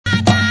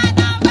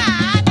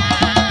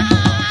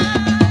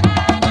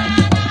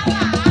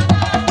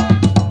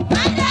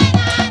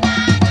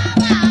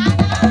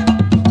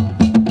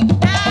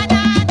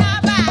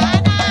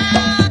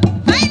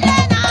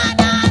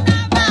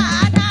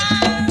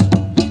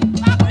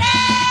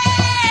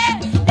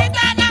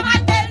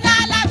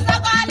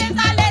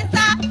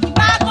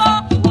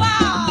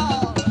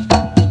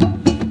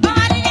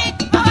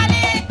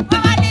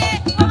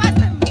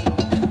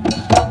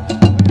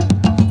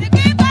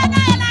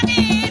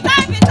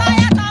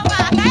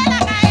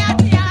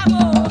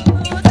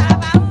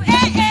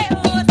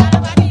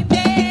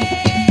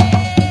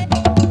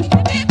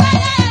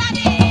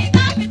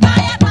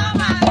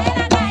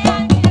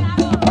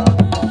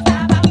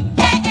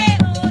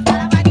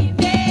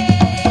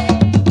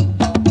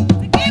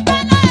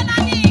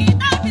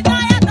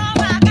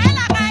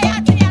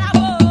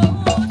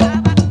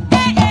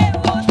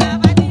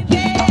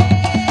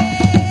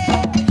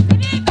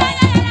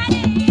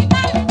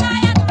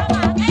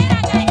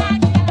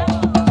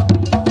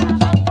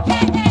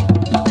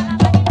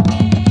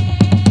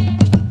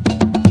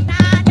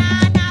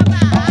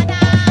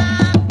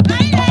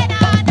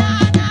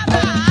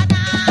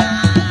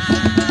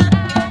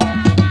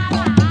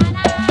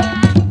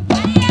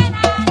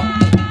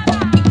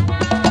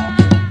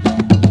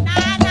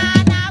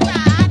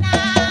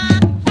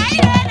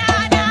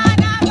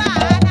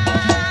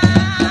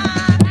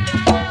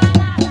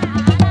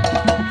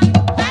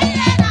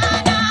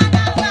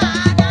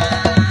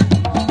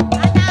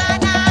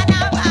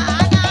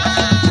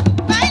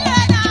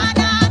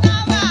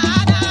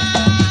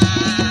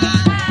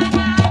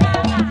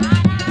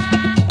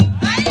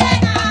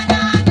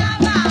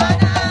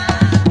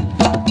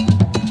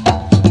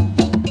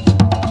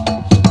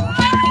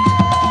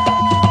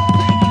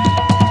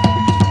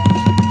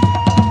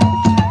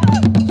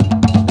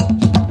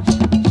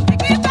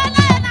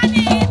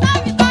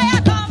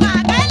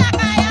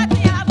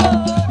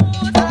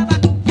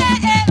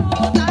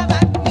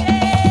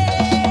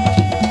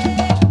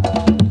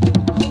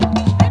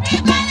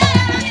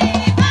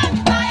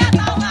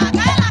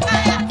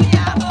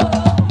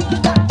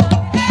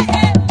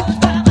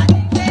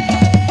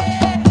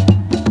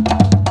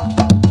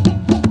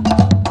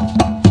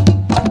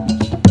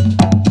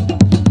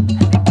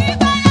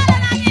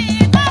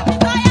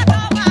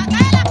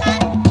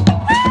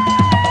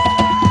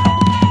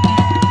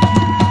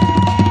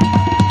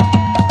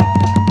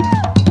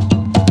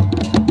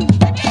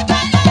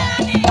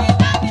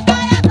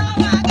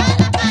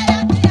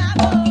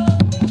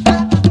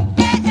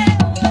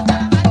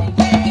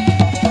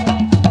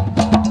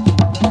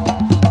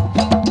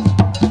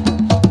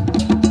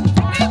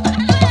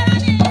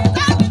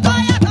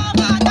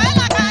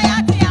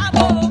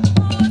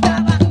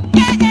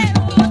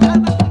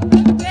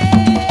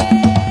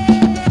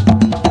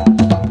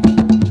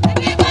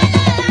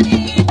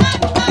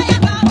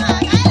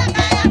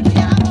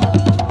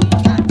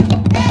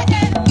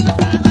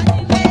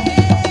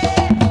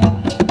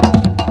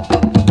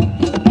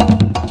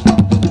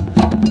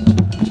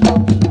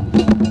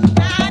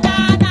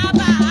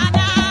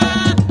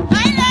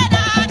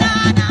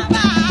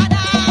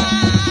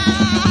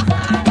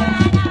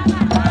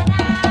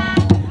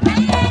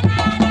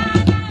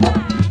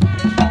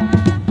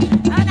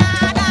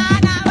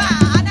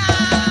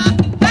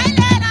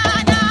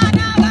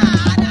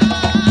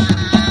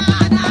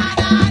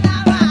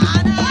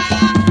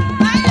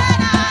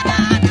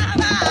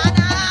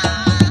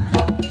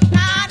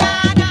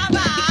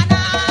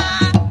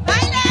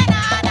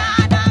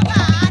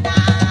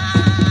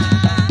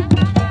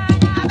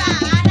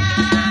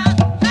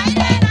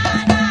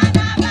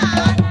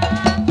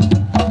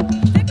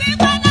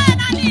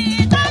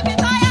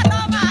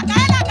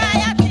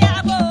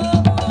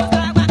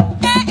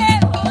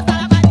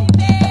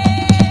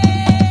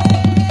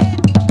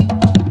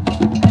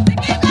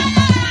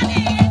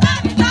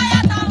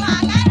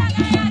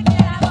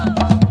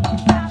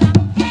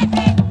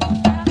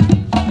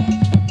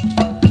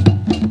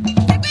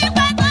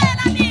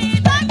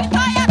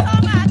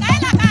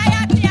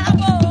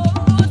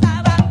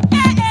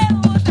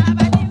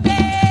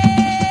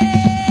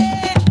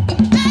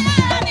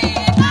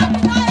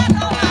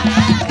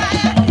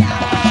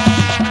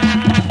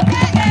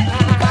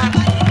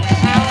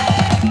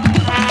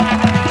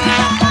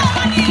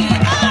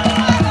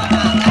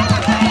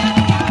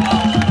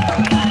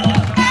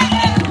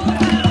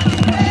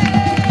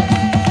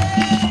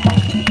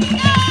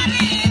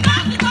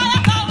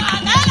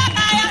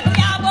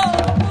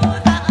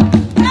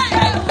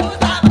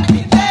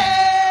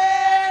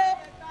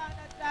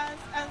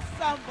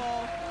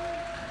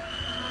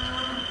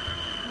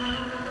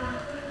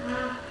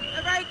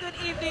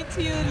evening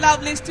to you,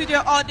 lovely studio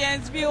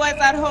audience, viewers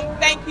at home.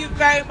 Thank you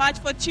very much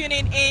for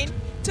tuning in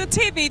to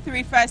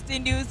TV3 First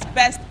in News,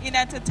 Best in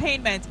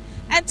Entertainment.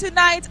 And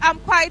tonight, I'm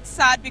quite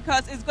sad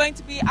because it's going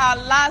to be our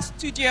last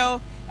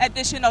studio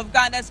edition of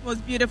Ghana's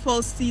Most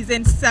Beautiful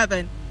Season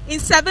 7. In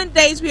 7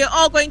 days, we are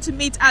all going to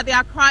meet at the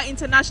Accra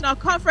International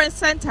Conference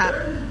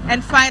Center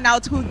and find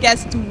out who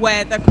gets to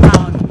wear the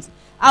crown.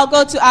 I'll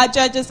go to our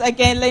judges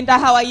again. Linda,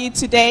 how are you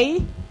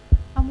today?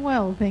 I'm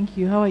well, thank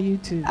you. How are you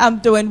too? I'm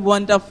doing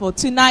wonderful.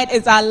 Tonight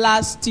is our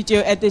last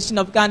studio edition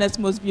of Ghana's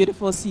Most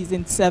Beautiful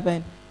Season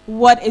 7.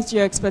 What is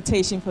your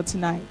expectation for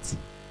tonight?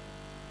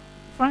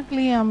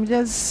 Frankly, I'm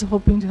just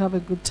hoping to have a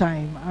good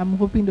time. I'm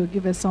hoping to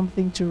give us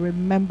something to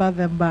remember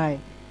them by,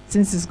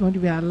 since it's going to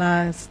be our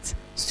last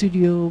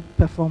studio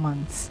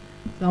performance.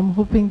 So I'm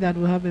hoping that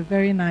we'll have a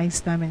very nice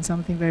time and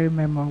something very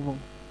memorable.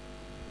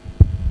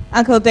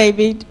 Uncle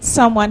David,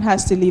 someone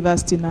has to leave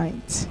us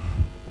tonight.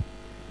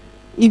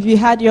 If you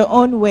had your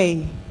own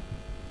way,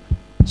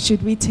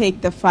 should we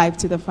take the 5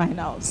 to the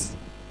finals?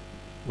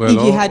 Well,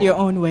 if you had your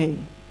own way.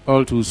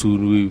 All too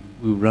soon,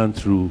 we run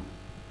through.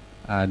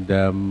 And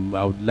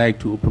I would like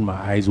to open my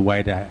eyes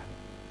wider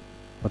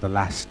for the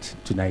last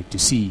tonight to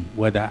see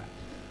whether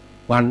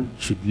one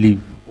should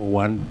leave or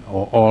one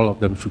or all of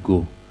them should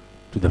go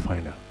to the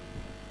final.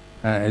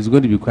 It's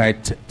going to be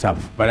quite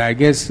tough. But I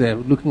guess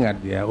looking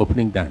at their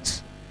opening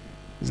dance,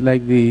 it's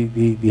like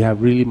they have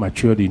really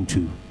matured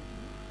into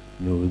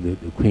the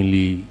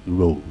queenly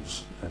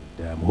roles.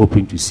 And I'm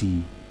hoping to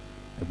see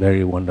a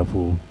very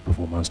wonderful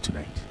performance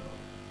tonight.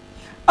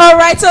 All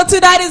right, so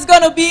tonight is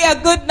going to be a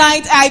good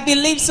night, I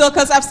believe so,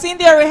 because I've seen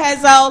their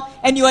rehearsal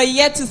and you are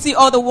yet to see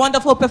all the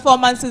wonderful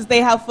performances they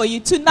have for you.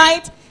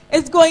 Tonight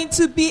is going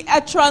to be a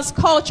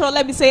transcultural,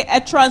 let me say, a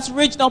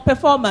trans-regional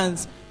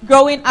performance.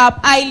 Growing up,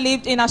 I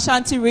lived in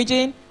Ashanti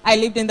region, I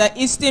lived in the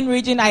Eastern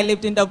region, I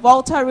lived in the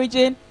Volta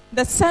region,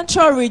 the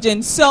Central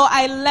region. So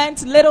I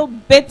learned little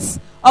bits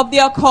of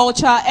their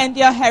culture and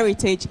their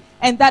heritage.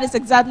 And that is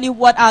exactly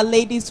what our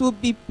ladies will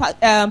be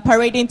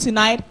parading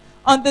tonight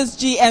on this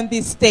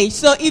GMB stage.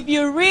 So if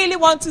you really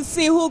want to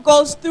see who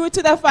goes through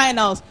to the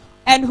finals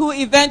and who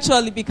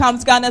eventually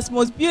becomes Ghana's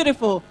Most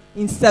Beautiful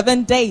in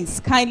 7 days,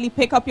 kindly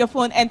pick up your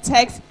phone and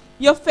text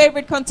your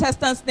favorite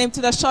contestant's name to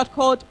the short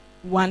code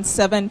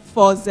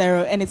 1740,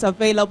 and it's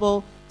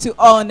available to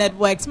all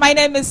networks. My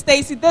name is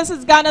Stacy. This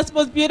is Ghana's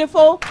Most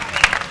Beautiful.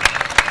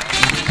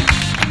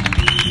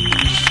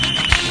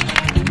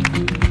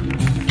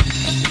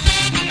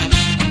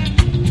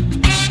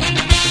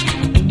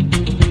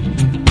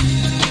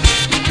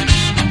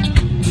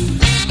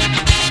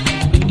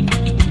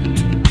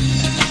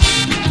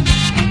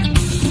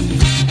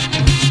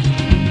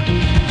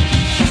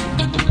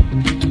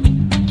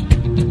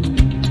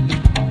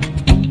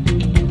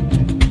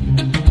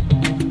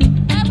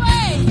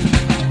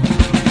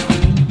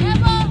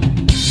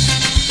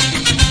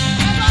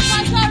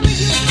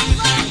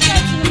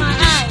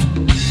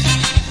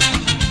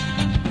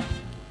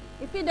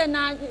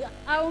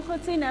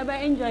 Never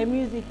enjoy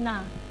music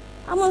now.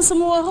 I'm on some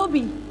more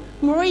hobby.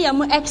 Maria,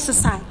 more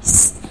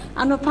exercise.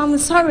 And I'm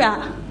sorry.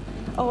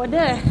 Over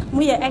there,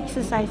 we are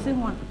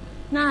exercising one.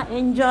 Now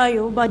enjoy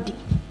your body.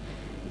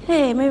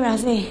 Hey, maybe I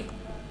say,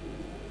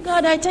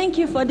 God, I thank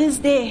you for this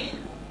day.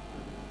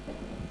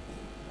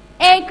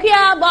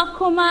 Ekia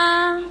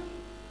bakuma.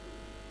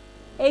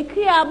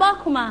 Ekia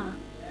bakuma.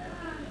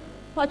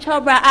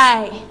 Pachobra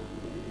I.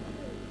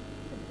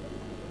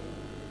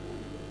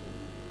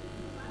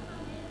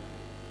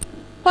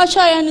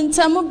 Pocho and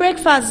Tamu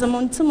breakfast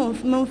among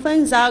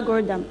Mumfan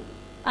Zagordam.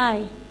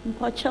 Aye,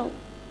 Pocho.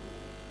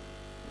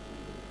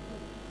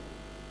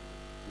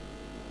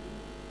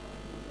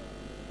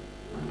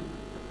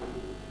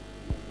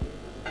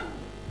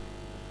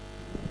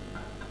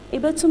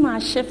 Able to my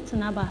shift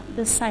Naba,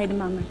 this side,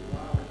 Mama.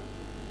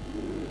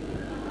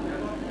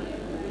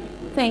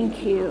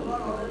 Thank you.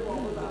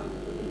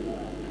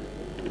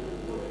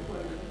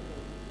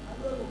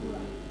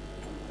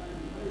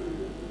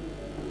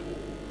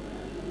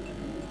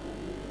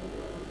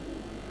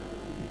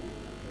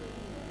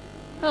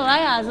 Oh, I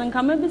asked, and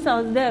come maybe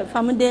I was there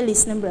from a day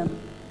listening,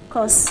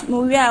 because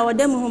we are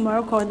them who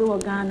are recorded or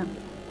Ghana.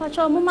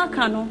 Pacho Mama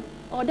Cano,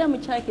 or them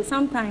check it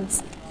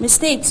sometimes.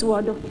 Mistakes,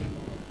 Wado.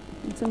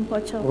 It's in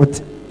Pacho.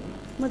 What?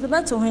 What's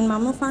about to win,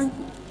 Mama? Fine.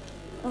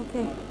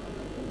 Okay.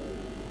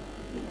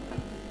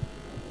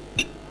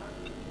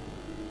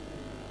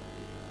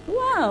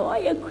 Wow, why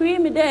you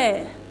creamy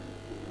there?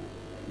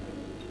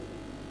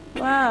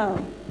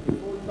 Wow.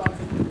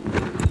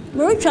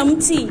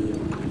 Muricham tea.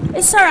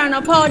 It's around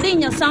a powder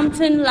or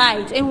something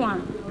light, in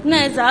one.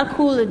 Nice, I'll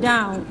cool it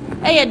down.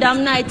 Hey,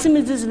 damn night, 2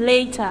 minutes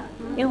later,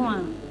 in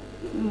one.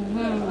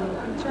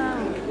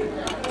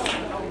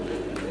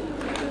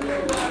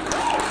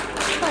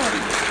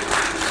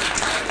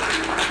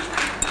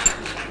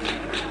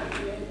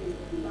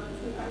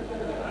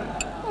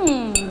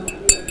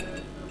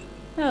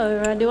 Oh,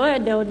 ready,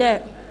 what are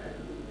there?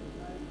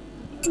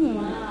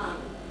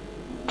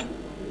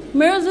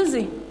 Mirrors, is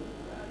he?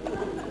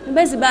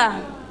 Best bar.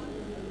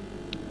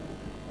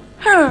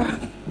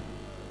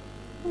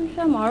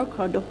 more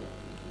crowd.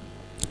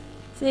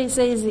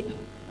 Say,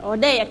 or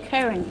they are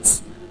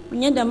current.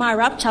 When you them are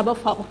rapture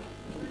before.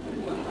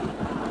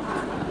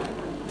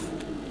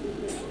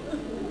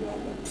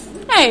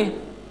 Hey,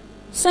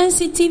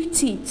 sensitive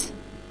teeth.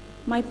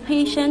 My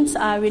patients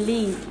are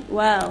relieved.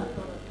 Well,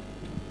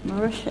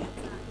 Marisha.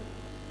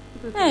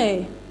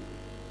 Hey.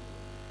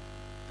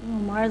 Oh,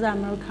 Marza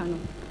Americano.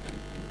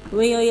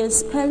 Where your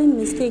spelling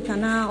mistake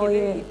or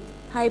your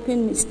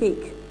typing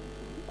mistake.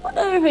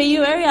 Whatever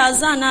you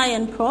areas are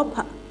and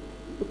proper.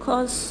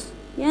 Because,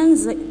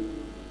 Yenze,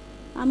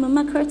 I'm a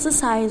make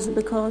exercise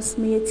because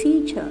me a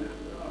teacher.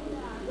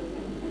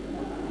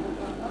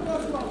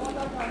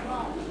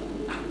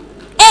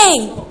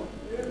 Hey!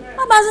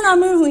 What was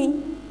I'm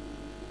doing?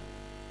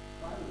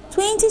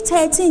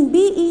 2013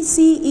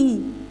 BECE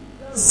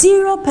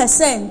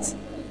 0%.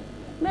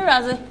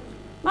 Miraze,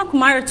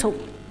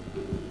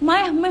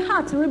 my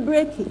heart will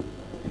break it.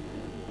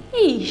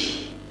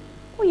 Eesh.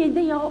 Oh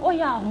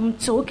yeah, home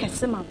to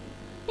Kesema.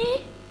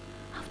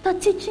 After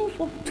teaching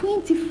for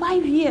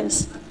 25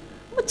 years.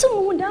 But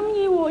to damn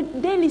you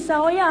daily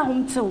Saoya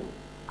home to.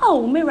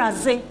 Oh,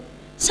 Miraze,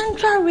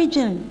 Central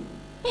Region.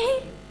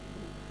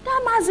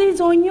 That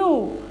is on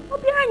you.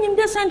 Behind him,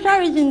 the Central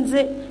Region,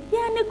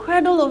 the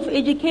cradle of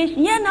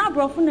education. Yeah, now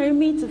brought for the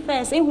meet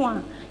first,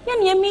 one.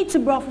 Yeah, meet to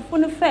brought for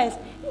the first.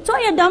 It's all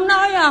your damn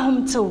now, ya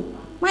home too.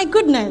 My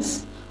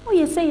goodness. Oh,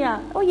 you say,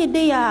 oh, you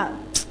they are.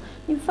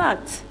 In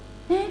fact,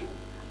 that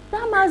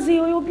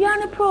will be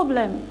any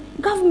problem.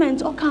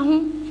 Government, or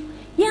can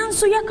yan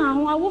so ya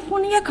can, I will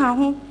phone ya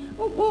can.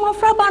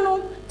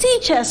 Frabano,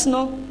 teachers,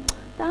 no.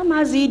 That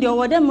mazi, the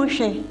over them,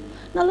 Moshe.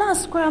 The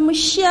last square,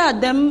 share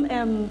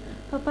them,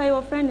 Papa,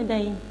 your friend,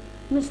 day.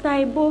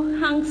 Mr. Ibo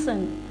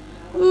Hankson.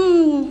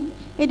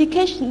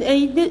 Education,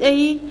 a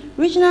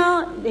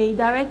regional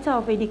director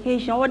of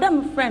education, or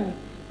them friend,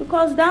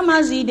 because that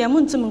mazi, the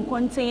muntum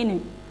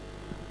containing.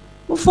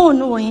 Phone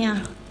no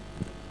here.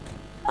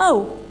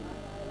 Oh.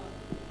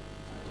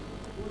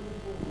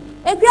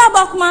 If you are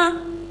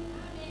Bakma,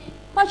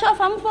 watch off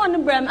from phone the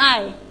bram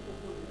eye.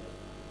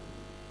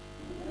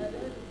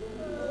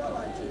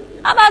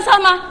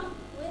 Abasama.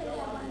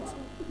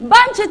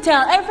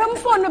 Banchitel, I from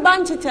phone the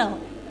Banchitel.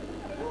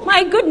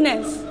 My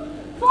goodness.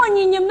 Phone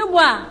in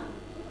no.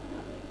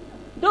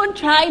 Don't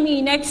try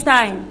me next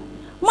time.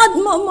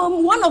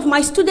 One of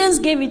my students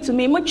gave it to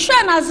me. Much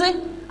as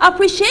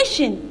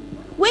appreciation.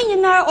 When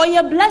you know or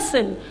your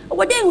blessing,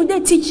 what then they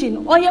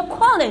teaching or your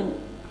calling.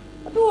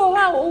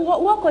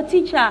 Work or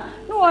teacher,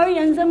 no worry,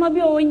 and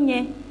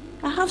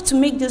I have to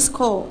make this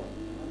call.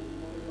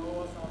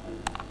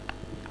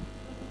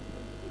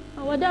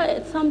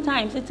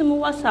 Sometimes it's in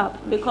WhatsApp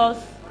because.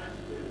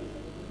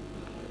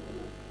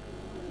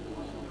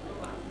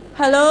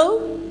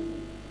 Hello.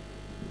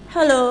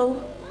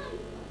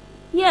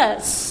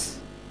 Yes.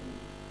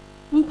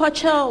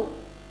 Mpacho.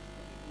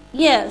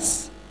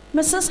 Yes.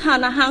 Mrs.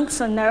 Hannah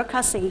Hankson,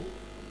 Narakasi.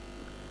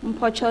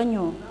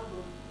 Mpacho.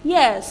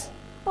 Yes.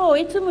 Oh,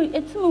 it's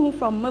me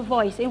from my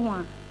voice,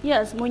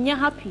 Yes, Munya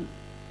happy.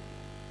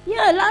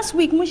 Yeah, last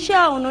week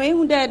Michelle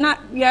no there not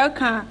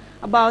Yerka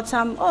about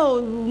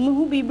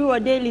who be or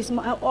dailies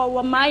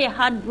or my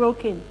heart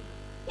broken.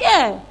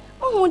 Yeah.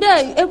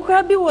 There a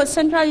crabby was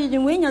Central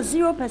Region when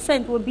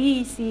 0% will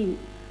be BEC.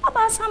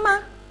 About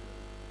summer?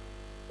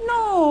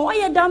 No,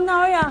 I damn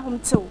now I am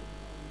too.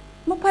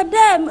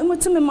 Mopadem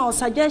mutimimo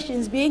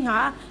suggestions being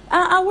her.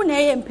 I wouldn't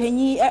a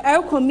penny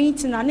a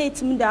meeting and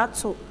it me that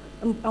so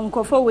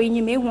Uncle for when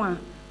you may want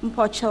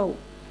Mpocho.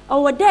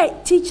 Our day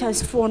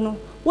teachers for no.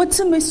 What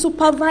to me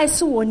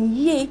supervise 1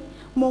 year?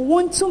 More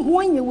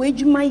 1 year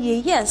wage my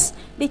year. Yes,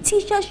 the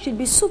teachers should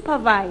be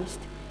supervised.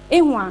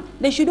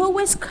 They should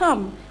always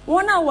come.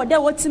 1 hour there,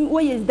 what's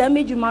is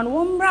damage man,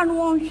 1 brand,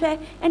 1 share,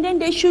 and then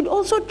they should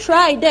also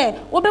try there.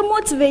 What be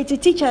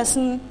motivated teachers?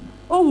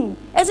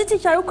 As a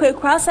teacher, okay,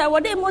 cross out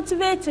what they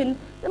motivating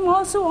them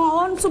also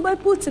on to be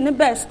put in the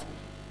best.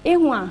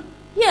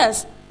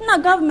 Yes, na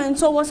government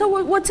so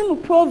what to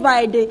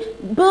provide the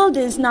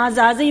buildings na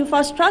as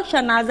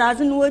infrastructure na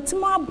as in what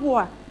more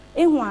boa.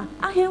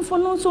 I hear for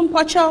no some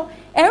partial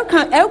air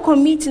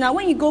committee. Now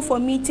when you go for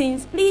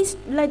meetings, please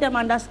let them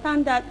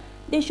understand that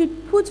they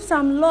should put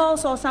some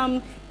laws or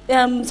some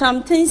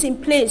things in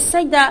place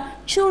so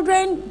that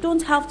children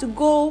don't have to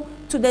go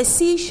to the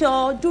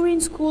seashore during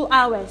school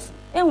hours.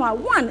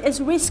 One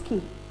is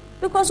risky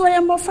because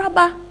when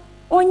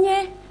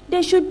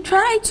they should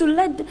try to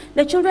let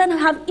the children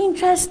have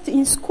interest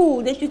in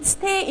school. They should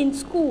stay in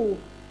school.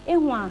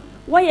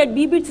 Why you'd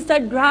be able to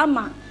start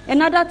drama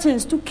and other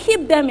things to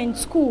keep them in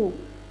school.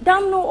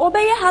 Damn no,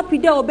 obey happy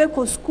they obey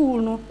school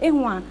no.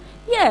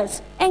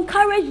 Yes,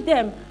 encourage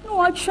them.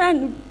 No, I'm trying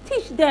to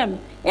teach them.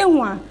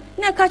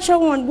 Na catch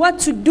on what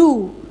to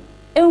do.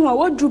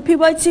 What do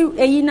people say?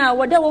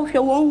 What they want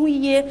for 1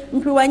 year?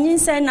 Improving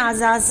say na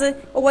zaze.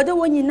 Or what they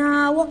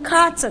want what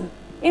carton?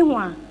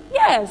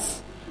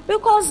 Yes,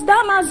 because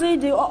damn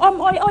your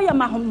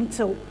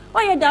mahomto.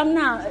 Or damn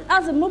now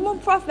as a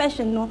moment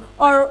professional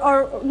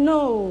or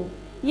no.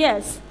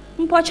 Yes,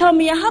 Mpocho,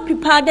 me happy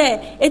pa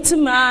there. It's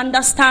me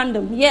understand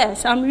them.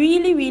 Yes, I'm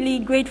really, really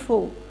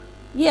grateful.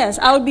 Yes,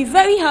 I would be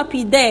very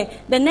happy there.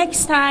 The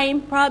next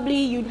time, probably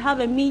you'd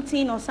have a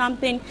meeting or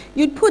something,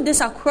 you'd put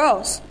this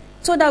across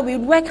so that we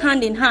would work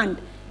hand in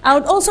hand. I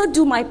would also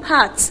do my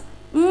part.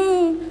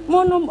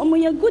 I'm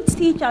a good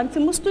teacher, and to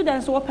my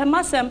students,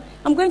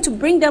 I'm going to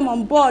bring them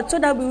on board so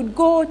that we would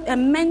go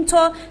and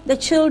mentor the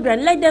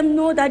children, let them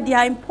know that they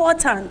are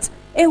important.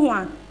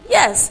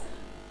 Yes,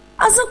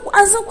 as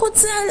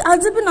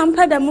a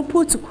been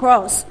put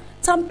across,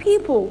 some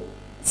people.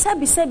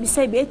 Sebi,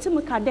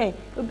 etimukade,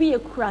 be a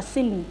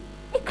krasini.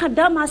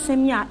 Ikadama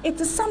semia,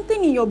 it is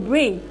something in your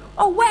brain.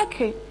 Or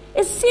work it.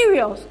 It's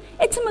serious.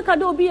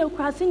 Etimukade be a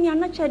krasini and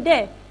not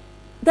there.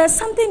 There's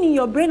something in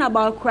your brain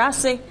about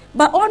krasi,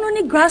 but on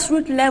only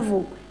grassroots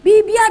level.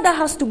 BBA that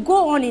has to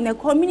go on in a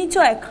community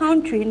or a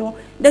country,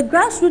 the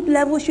grassroots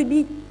level should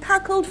be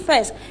tackled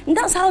first. And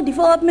that's how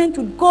development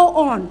would go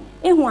on.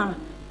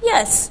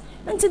 Yes.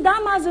 And to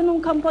damas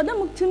and campo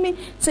to me,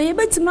 say you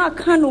better mark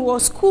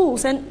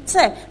schools and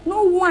say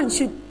no one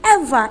should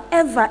ever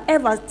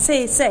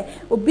say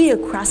or be a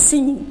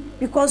krasini,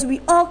 because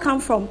we all come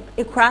from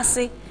a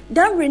krasi.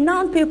 Then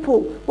renowned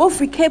people, both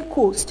free Cape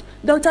Coast,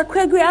 Dr.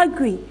 Gregory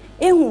Agri,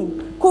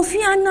 Kofi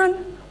Annan,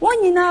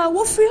 one in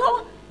our free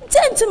ho,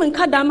 gentlemen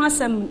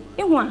kadamasem,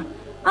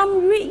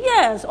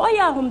 yes,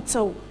 home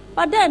too.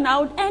 But then I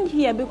would end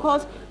here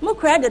because more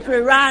credit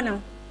for Rana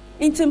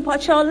into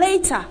Mpocho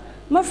later.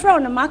 My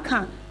friend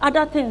Maka,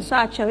 other things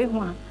such as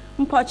one.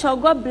 Mpocho,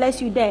 God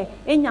bless you there.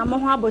 In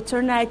Yamaha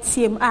tonight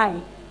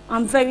TMI.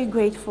 I'm very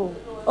grateful.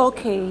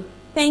 Okay.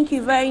 Thank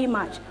you very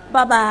much.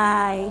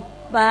 Bye-bye.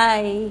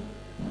 Bye.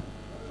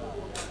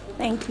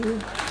 Thank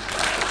you.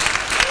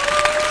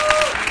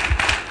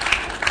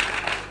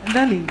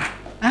 Dali,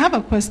 I have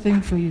a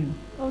question for you.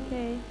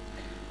 Okay.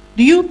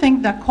 Do you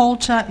think that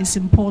culture is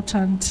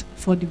important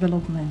for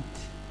development?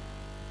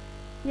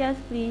 Yes,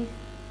 please.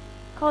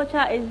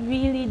 Culture is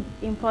really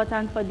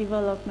important for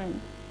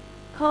development.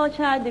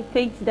 Culture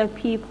depicts the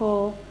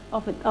people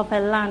of a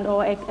land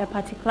or a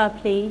particular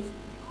place.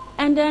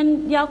 And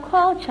then their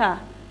culture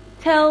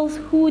tells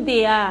who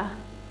they are.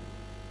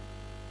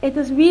 It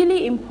is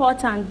really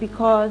important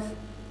because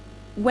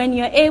when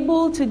you're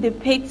able to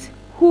depict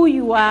who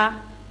you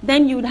are,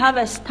 then you'd have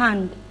a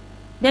stand.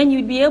 Then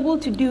you'd be able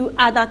to do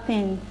other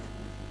things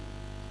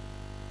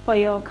for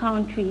your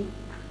country.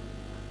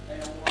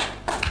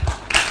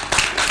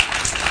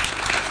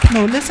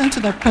 No, listen to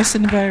the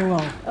question very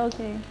well.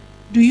 Okay.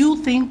 Do you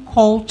think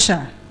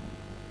culture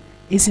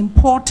is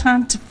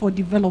important for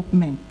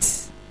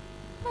development?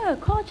 Yeah,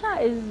 culture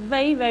is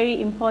very,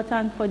 very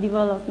important for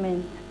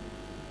development.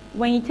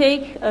 When you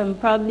take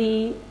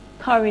probably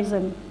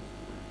tourism,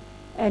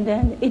 and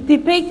then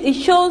it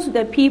shows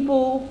the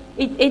people,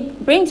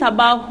 it brings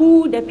about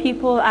who the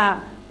people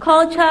are.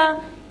 Culture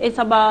is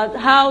about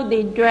how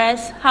they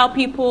dress, how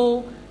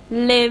people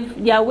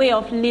live, their way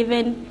of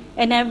living,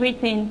 and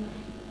everything.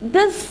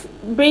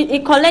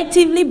 It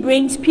collectively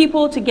brings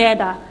people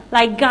together,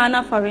 like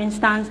Ghana, for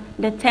instance,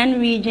 the 10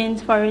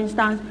 regions, for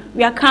instance.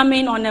 We are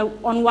coming on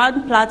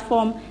one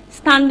platform,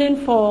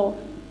 standing for,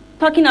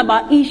 talking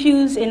about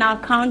issues in our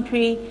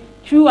country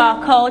through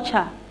our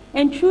culture.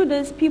 And through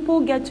this,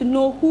 people get to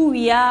know who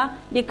we are,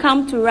 they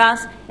come to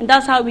us, and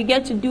that's how we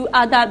get to do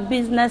other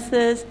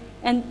businesses,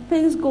 and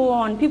things go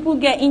on. People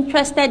get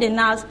interested in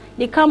us,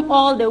 they come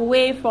all the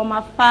way from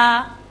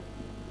afar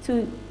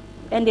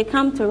and they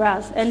come to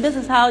us. And this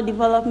is how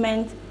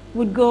development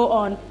would go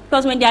on.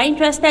 Because when they are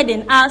interested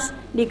in us,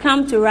 they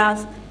come to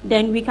us,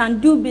 then we can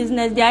do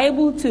business. They are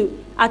able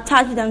to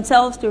attach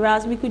themselves to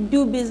us. We could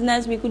do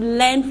business, we could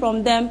learn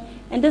from them,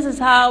 and this is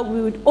how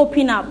we would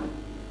open up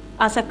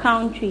as a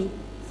country.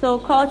 So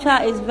culture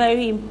is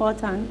very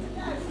important.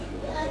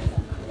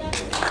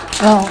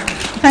 Well,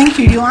 thank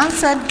you. You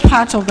answered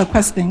part of the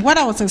question. What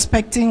I was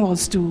expecting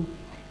was to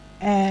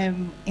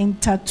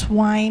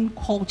intertwine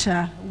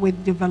culture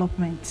with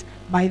development.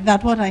 By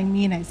that, what I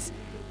mean is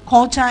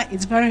culture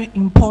is very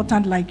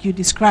important, like you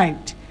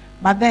described.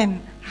 But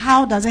then,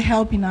 how does it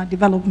help in our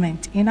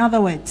development? In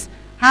other words,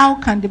 how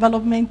can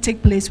development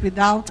take place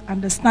without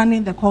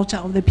understanding the culture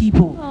of the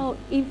people? Well,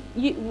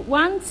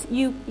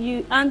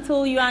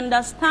 until you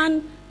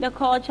understand the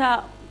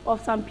culture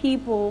of some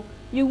people,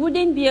 you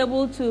wouldn't be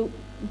able to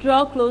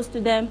draw close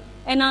to them.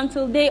 And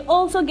until they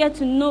also get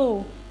to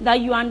know that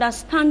you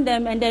understand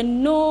them, and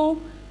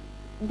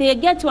they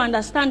get to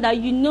understand that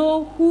you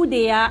know who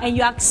they are and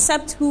you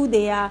accept who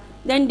they are,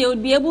 then they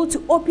would be able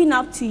to open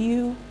up to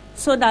you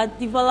so that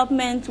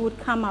development would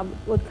come up.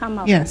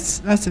 Yes,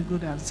 that's a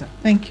good answer.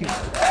 Thank you.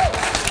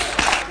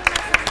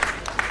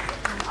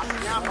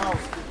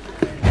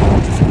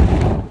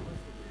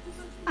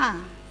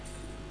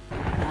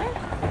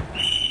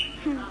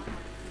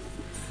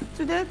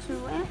 Today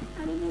too,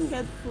 I didn't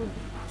get food.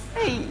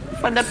 Hey,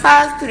 for the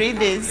past 3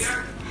 days.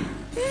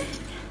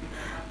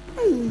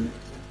 Hey,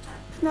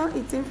 not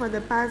eating for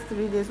the past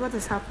 3 days. What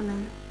is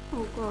happening?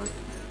 Oh God.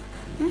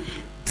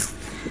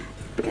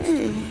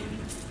 Hey.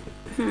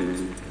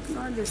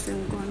 God is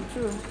in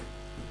control.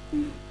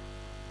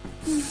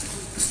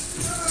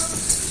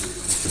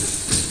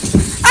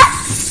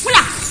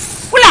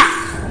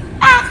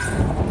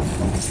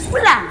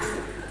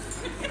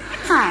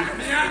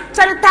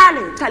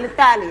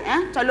 Tali,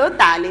 eh? Chalo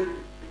tali.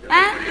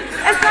 Eh?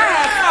 It's not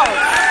her fault.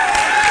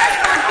 Just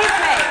forgive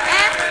her,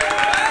 eh?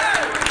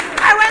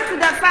 I went to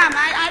the farm. I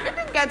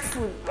didn't get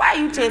food. Why are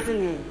you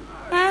chasing her?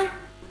 Eh?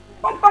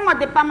 Pompom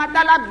de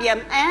pamatala biem,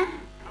 eh?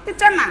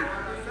 Tichama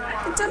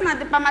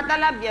de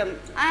pamatala biem,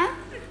 eh?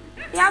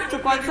 You have to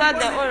consult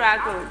the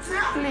oracle,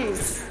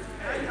 please.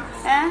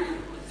 Eh?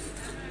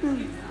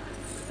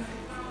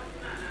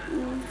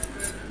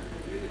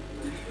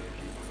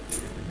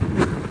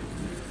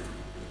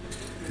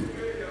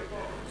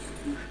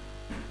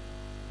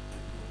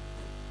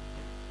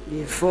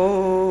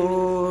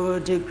 Before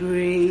the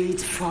great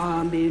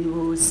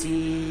famine was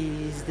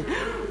seized,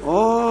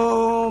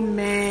 all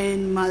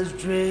men must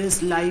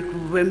dress like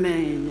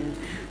women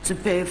to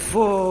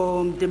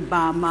perform the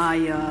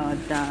Bamaya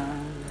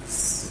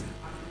dance.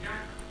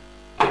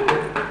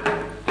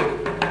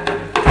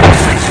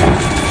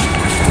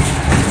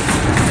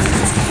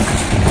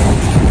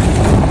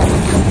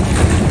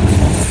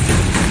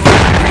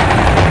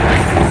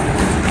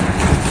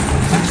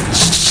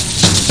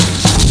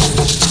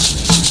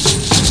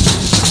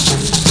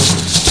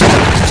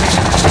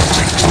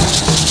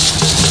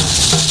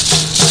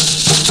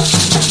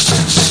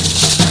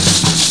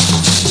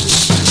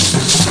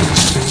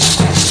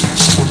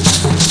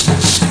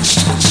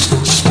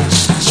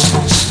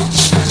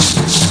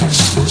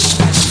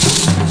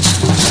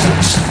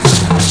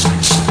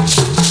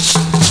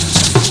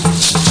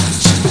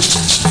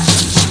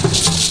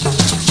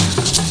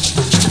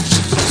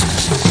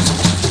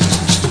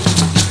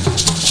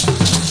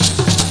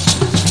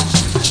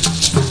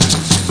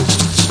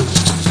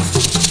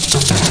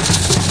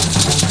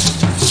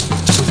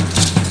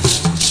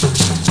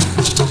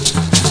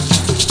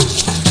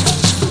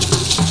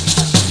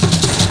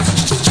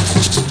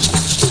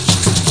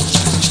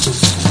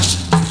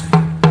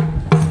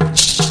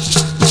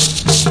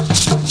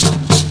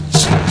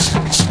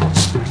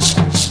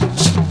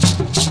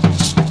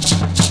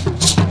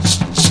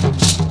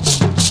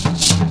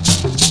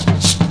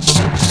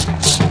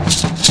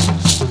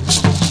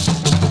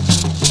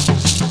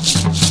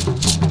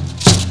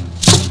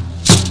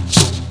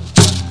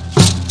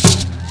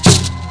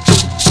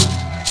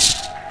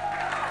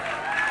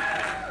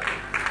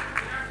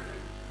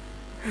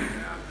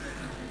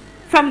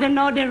 From the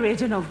northern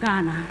region of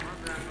Ghana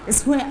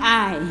is where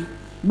I,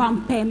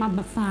 Bampema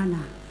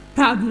Bafana,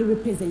 proudly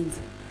represent,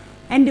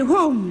 and the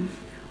home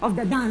of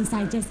the dance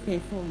I just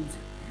performed,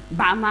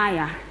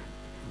 Bamaya.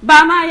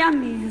 Bamaya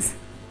means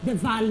the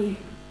valley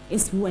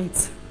is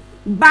wet.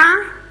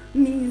 Ba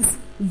means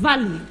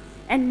valley,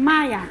 and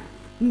Maya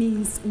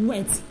means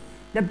wet.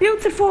 The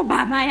beautiful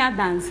Bamaya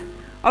dance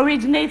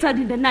originated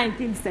in the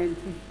 19th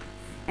century,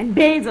 and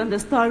based on the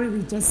story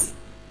we just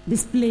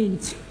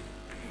displayed,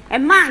 a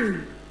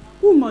man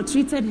who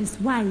maltreated his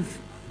wife,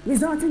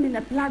 resulting in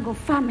a plague of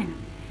famine.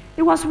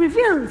 It was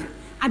revealed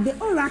at the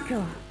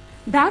oracle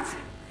that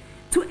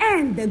to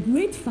end the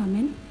great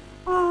famine,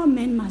 all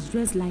men must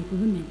dress like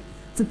women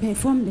to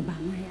perform the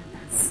Bamaya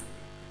dance.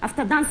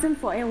 After dancing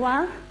for a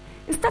while,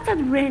 it started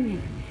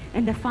raining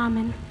and the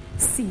famine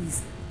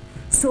ceased.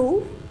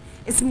 So,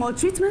 is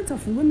maltreatment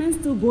of women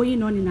still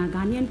going on in our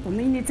Ghanaian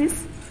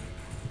communities?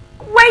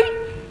 Wait.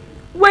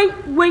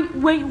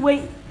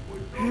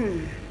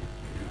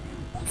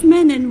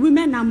 Men and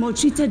women are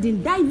maltreated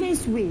in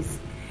diverse ways.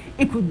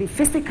 It could be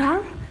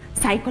physical,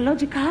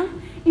 psychological,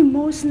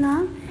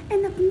 emotional,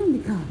 and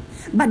economical.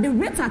 But the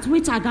rate at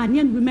which our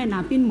Ghanaian women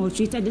are being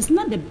maltreated is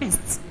not the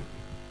best.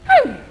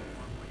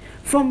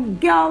 From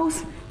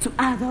girls to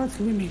adult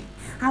women,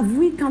 have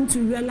we come to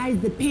realize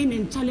the pain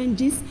and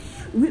challenges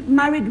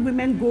married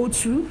women go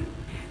through?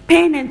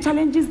 Pain and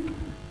challenges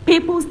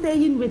people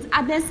staying with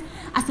others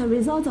as a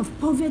result of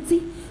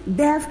poverty,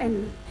 death,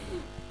 and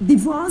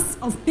divorce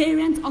of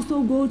parents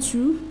also go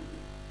through.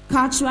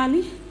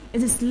 Culturally,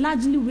 it is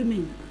largely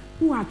women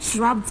who are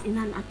trapped in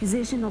an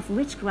accusation of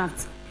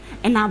witchcraft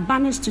and are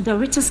banished to the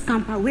richest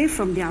camp away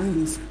from their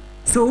homes.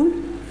 So,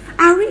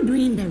 are we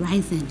doing the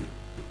right thing?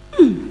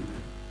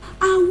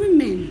 Our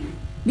women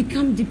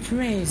become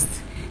depressed,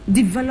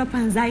 develop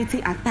anxiety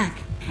attack,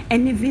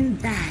 and even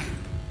die.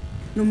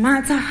 No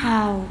matter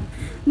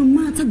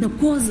the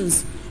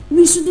causes,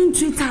 we shouldn't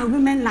treat our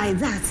women like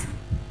that.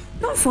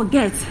 Don't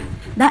forget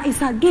that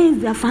it's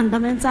against their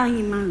fundamental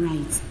human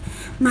rights.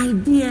 My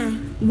dear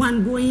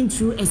one going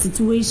through a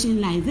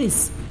situation like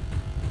this,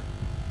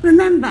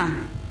 remember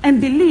and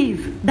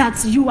believe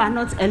that you are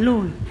not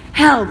alone.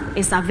 Help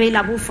is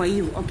available for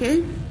you,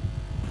 okay?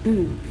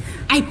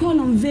 I call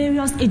on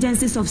various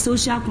agencies of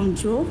social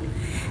control,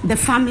 the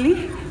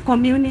family,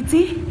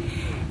 community,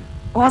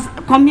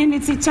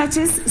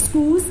 churches,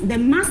 schools, the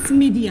mass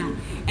media,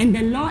 and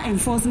the law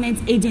enforcement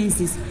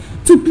agencies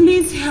to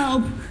please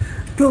help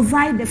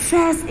provide the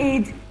first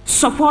aid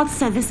support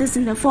services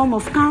in the form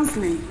of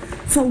counseling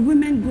for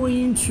women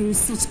going through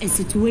such a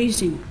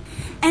situation.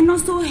 and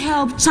also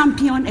help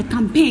champion a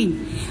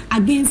campaign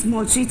against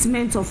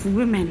maltreatment of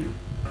women.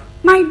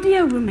 My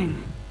dear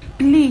women,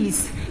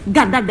 please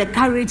gather the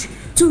courage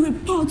to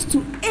report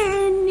to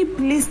any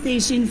police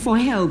station for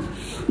help.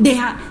 They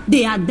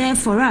are there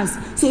for us.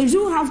 So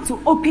you have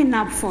to open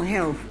up for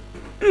help.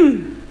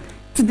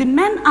 To the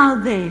men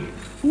out there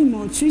who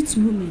maltreat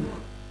women,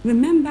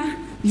 remember,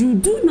 you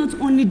do not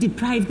only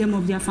deprive them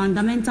of their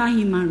fundamental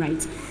human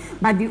rights,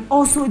 but you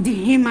also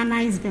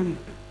dehumanize them.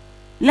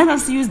 Let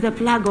us use the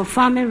plague of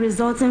famine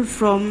resulting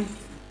from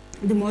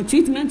the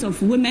maltreatment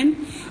of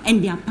women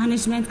and their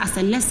punishment as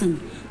a lesson,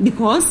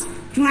 because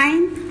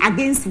crime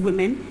against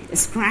women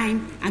is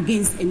crime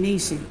against a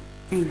nation.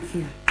 Thank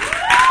you.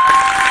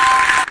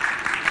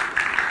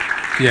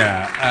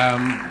 Yeah,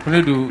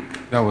 Konedu,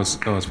 that was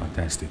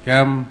fantastic.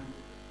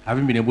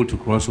 Having been able to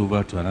cross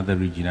over to another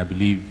region, I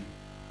believe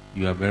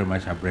you are very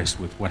much abreast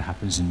with what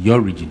happens in your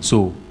region.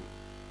 So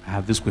I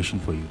have this question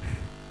for you.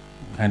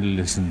 Kindly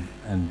listen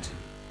and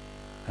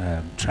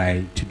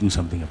try to do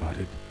something about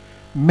it.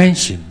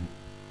 Mention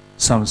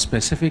some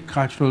specific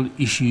cultural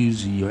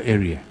issues in your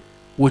area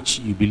which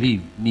you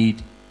believe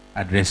need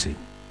addressing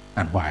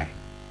and why.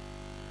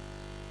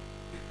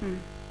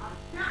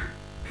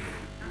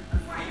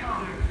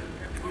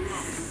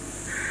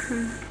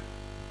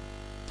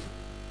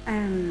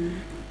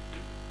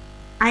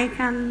 I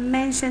can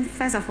mention,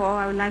 first of all,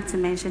 I would like to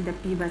mention the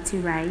puberty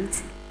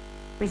right,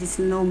 which is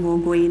no more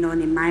going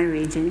on in my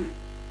region.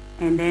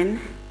 And then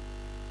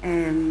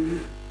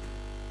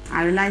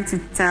I would like to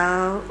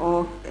tell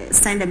or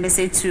send a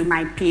message to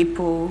my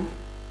people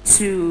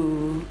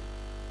to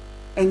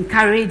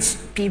encourage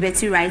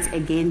puberty rights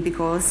again,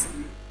 because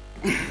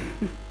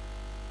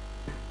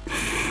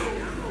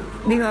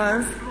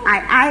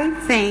I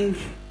think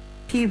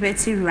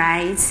puberty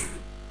rights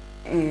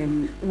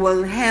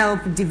will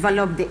help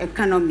develop the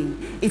economy.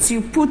 It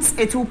will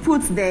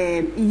put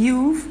the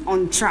youth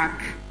on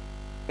track.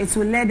 It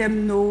will let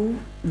them know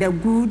the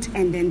good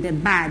and then the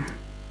bad.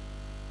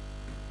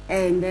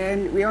 And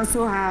then we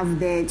also have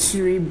the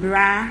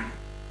Chiribra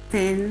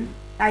thing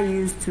that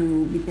used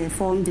to be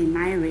performed in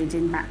my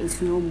region, but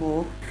it's no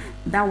more.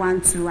 That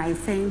one too, I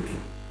think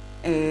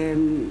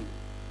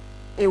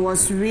it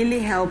was really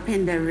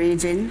helping the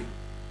region.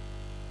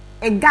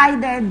 It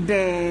guided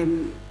the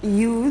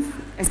youth,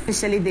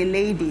 especially the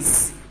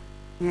ladies.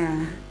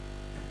 Yeah.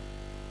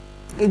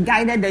 It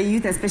guided the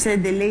youth, especially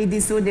the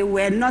ladies, so they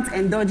were not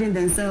indulging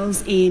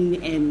themselves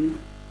in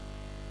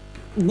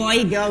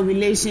boy-girl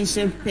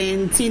relationship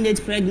thing,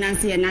 teenage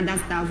pregnancy and other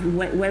stuff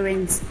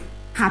weren't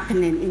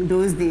happening in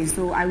those days.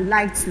 So I would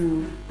like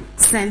to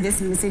send this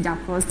message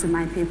across to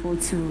my people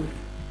to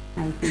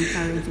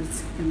encourage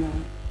it more.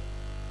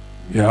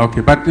 Yeah,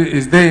 okay. But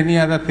is there any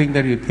other thing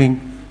that you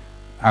think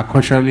are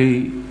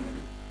culturally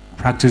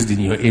practiced in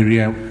your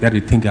area that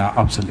you think are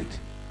obsolete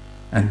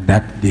and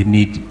that they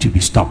need to be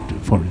stopped,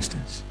 for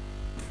instance?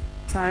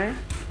 Sorry?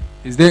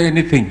 Is there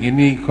anything,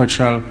 any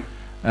cultural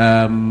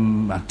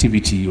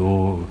activity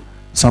or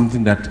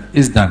something that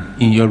is done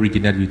in your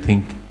region that you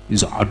think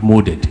is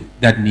outmoded,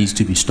 that needs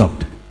to be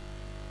stopped?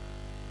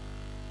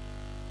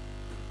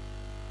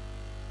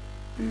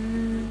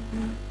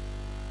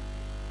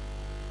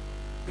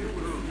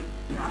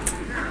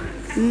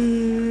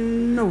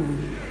 No.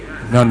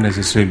 Not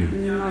necessarily.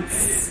 Not.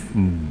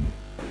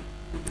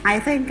 I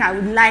think I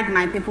would like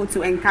my people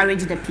to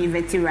encourage the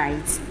puberty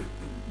rights.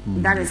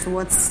 That is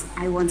what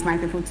I want my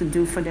people to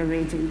do for the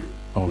region.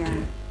 Okay.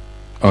 Yeah.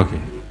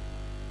 Okay.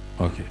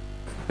 Okay.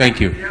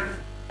 Thank you.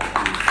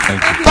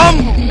 Thank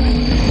you.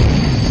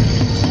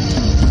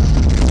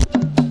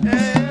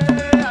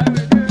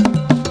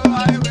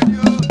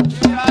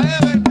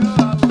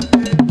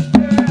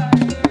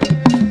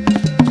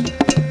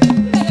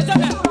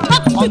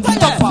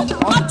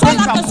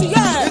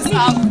 This is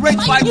our great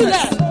fighters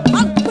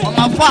on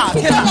my bar,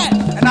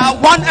 and our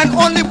one and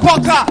only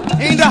poker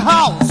in the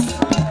house.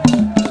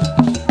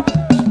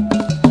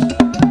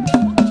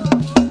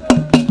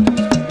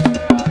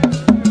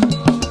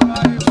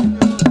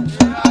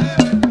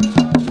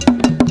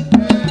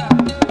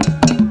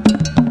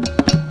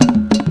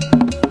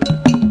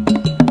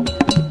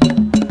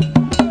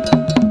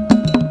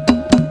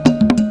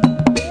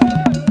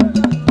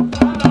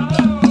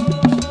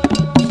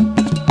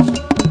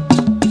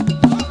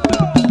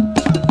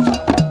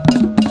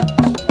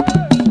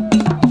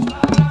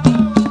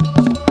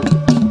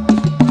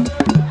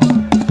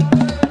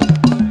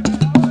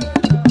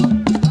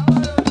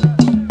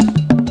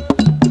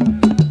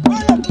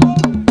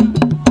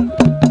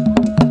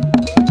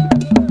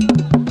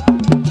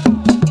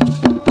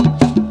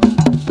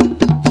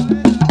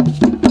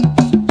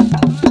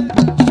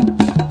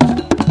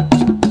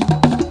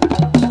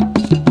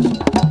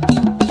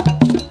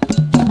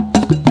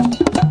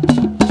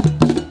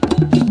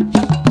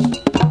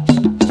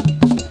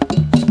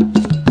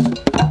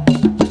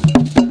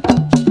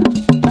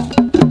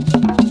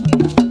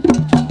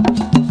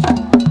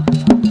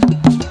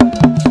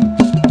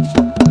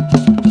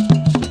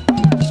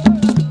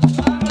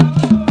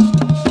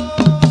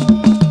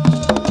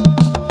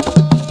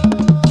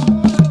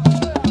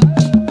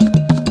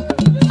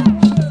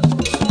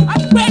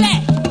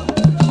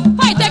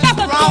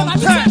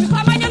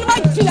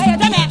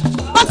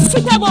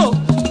 Profitable.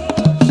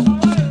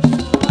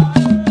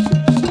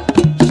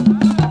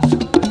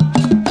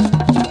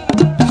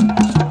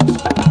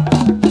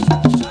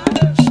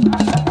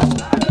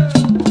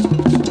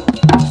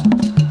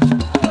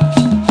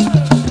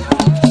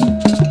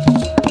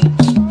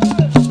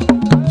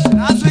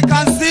 As we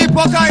can see,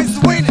 Boca is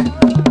winning.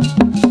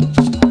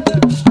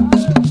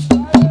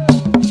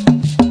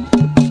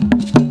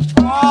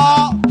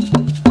 4,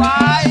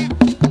 5,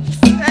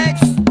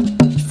 6,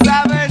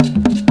 7,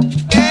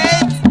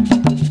 8,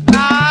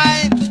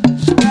 9,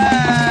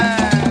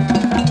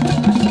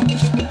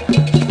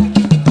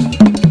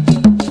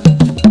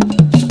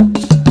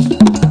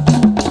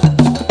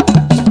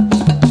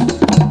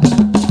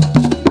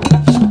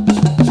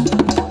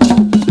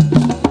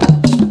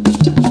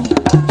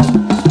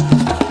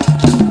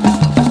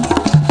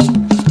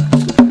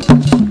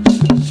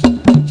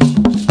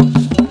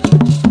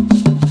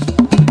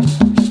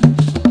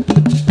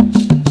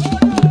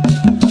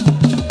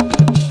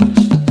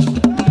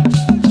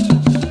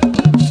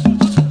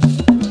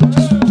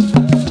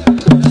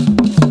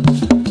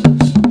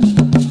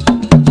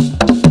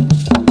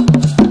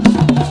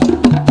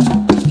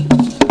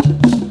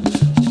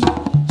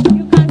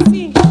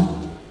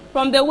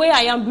 From the way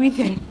I am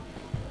breathing,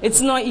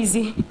 it's not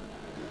easy.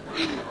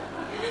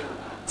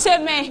 Say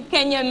me,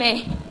 Kenya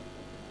me.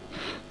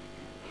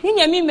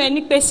 Inyami me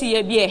ni pesi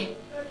ye bie.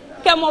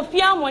 Kemo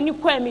pia mo ni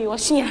kwa mi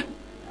osia.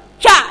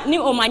 Cha ni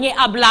omanye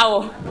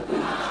ablao.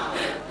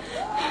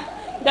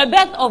 The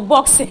birth of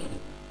boxing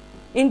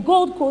in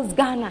Gold Coast,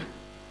 Ghana,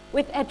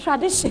 with a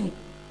tradition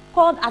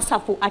called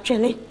Asafo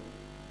Achele,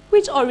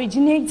 which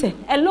originated,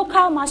 a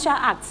local martial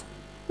art,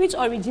 which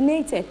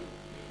originated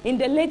in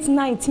the late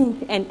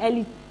 19th and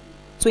early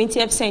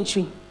 20th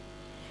century.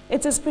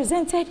 It is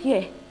presented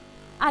here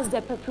as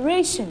the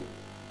preparation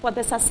for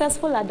the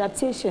successful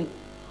adaptation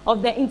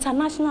of the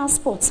international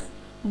sport,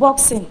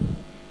 boxing,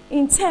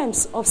 in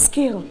terms of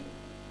skill,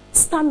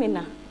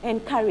 stamina,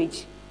 and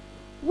courage.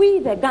 We,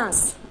 the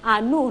Gans,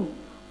 are known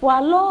for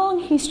a long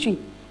history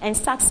and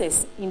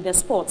success in the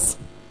sports.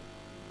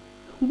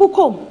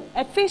 Bukom,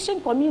 a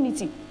fishing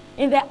community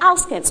in the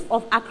outskirts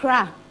of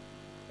Accra,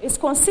 is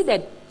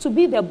considered to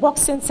be the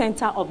boxing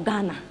center of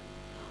Ghana.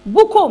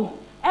 Bukom,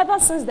 ever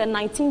since the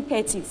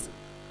 1930s,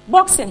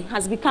 boxing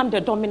has become the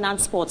dominant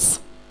sport,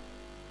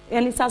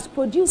 and it has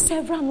produced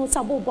several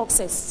notable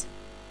boxers.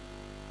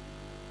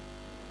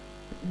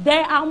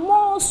 There are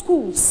more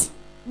schools,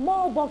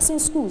 more boxing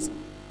schools,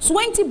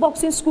 20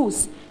 boxing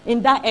schools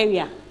in that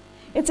area.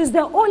 It is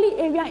the only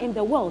area in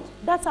the world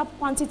that has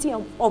quantity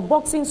of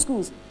boxing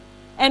schools,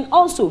 and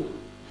also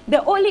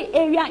the only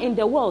area in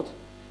the world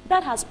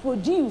that has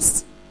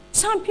produced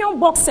champion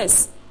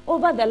boxers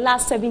over the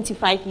last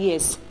 75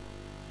 years.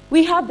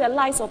 We have the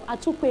likes of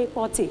Atukwe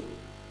Korte,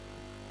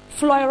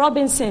 Floyd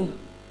Robinson,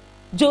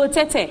 Joe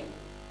Tete,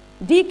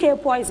 D.K.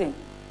 Poison,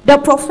 the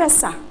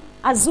Professor,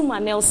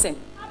 Azuma Nelson,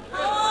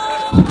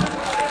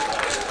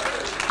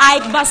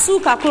 Ike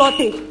Basuka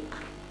Clote,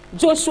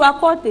 Joshua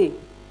Korte,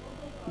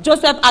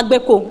 Joseph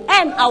Agbeko,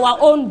 and our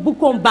own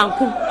Bukom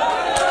Banku.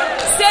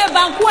 Say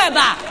Banku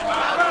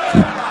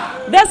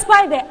Eba.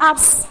 Despite the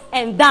ups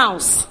and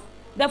downs,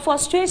 the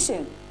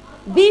frustration,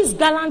 these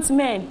gallant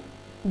men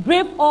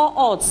brave all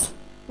odds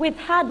with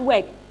hard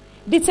work,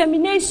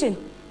 determination,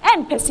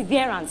 and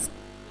perseverance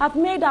have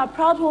made our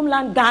proud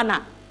homeland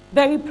Ghana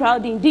very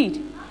proud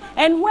indeed.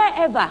 And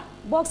wherever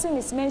boxing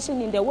is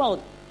mentioned in the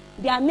world,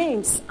 their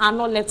names are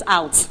not left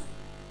out.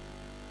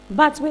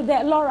 But with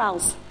the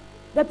laurels,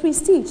 the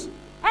prestige,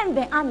 and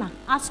the honor,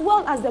 as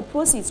well as the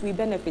proceeds we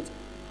benefit,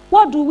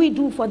 what do we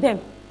do for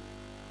them?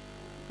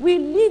 We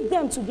lead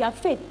them to their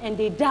fate and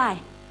they die.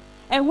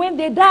 And when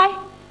they die,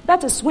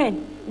 that is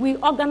when we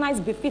organize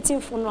befitting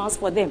funerals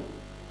for them.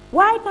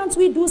 Why can't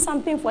we do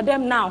something for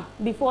them now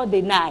before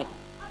they die?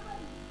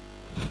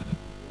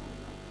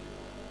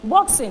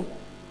 Boxing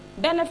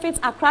benefits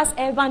Accra's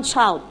urban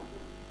child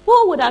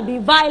who would have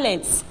been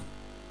violent,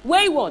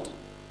 wayward.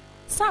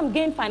 Some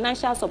gain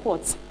financial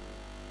support.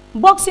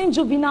 Boxing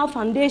Juvenile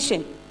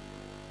Foundation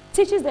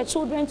teaches the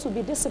children to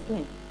be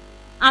disciplined,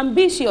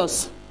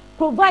 ambitious,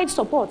 provide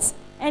support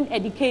and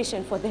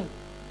education for them.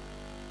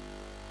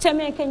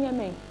 Cheme Kenya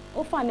me,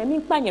 ofa na mi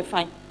kpanye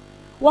fine.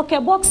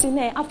 Woke boxing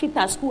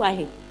after school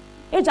ahe.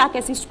 Eja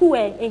kesi school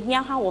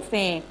ehia ha wo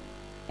fe.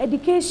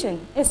 Education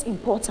is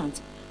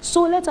important.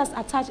 So let us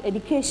attach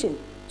education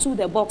to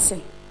the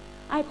boxing.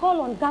 I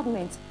call on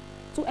government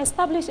to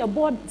establish a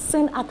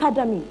boxing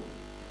academy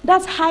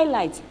that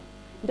highlights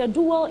the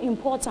dual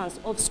importance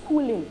of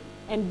schooling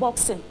and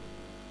boxing.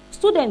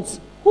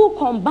 Students who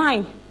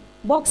combine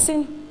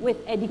boxing with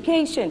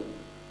education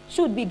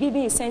should be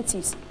given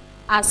incentives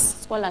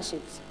as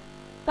scholarships.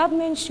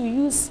 Government should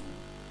use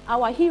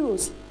our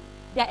heroes,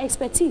 their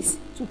expertise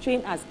to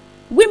train us.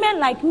 Women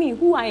like me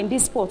who are in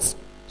these sports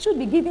should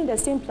be given the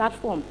same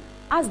platform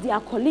as their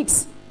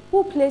colleagues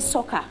who play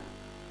soccer.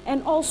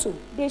 And also,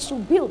 they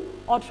should build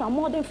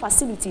ultra-modern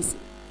facilities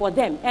for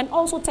them and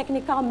also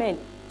technical men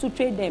to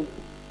train them.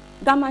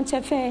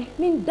 Gamanchefe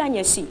min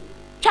danyeshi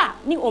cha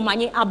ni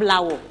omanye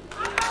ablawo.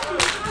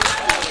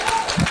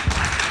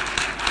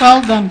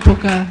 Well done,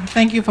 Poka.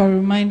 Thank you for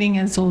reminding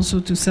us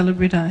also to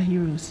celebrate our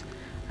heroes.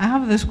 I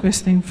have this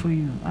question for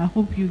you. I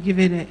hope you give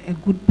it a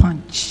good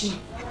punch.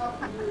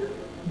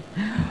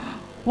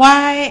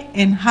 Why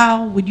and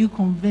how would you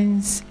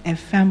convince a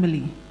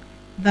family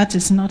that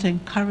is not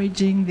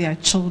encouraging their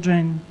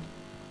children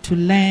to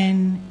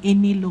learn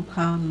any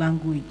local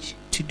language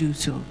to do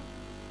so?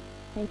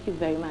 Thank you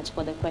very much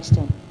for the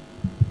question.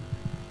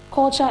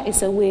 Culture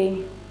is a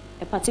way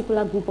a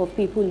particular group of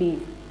people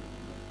live.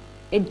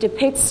 It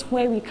depicts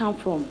where we come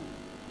from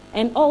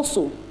and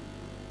also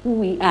who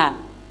we are.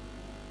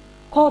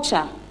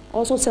 Culture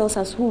also tells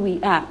us who we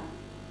are.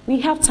 We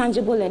have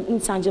tangible and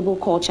intangible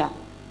culture,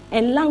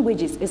 and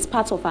languages is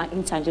part of our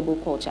intangible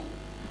culture.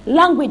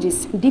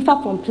 Languages differ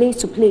from place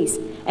to place,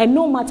 and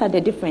no matter the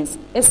difference,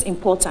 it's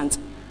important.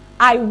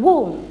 I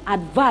will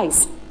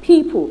advise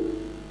people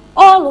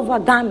all over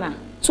Ghana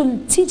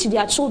to teach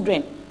their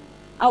children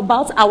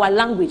about our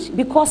language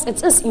because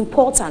it is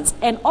important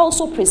and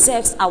also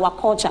preserves our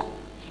culture.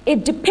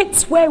 It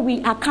depicts where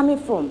we are coming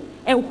from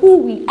and who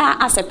we are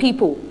as a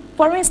people.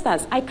 For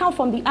instance, I come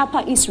from the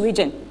Upper East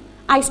region.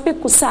 I speak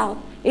Kusal.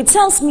 It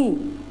tells me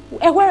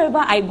wherever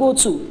I go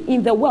to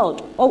in the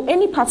world or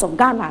any part of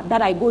Ghana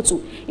that I go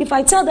to, if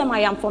I tell them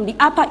I am from the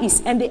Upper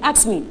East and they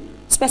ask me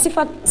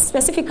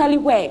specifically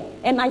where,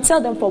 and I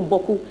tell them from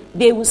Boku,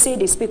 they will say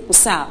they speak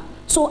Kusal.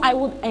 So I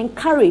would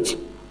encourage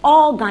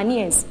all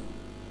Ghanaians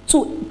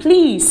to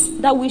please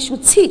that we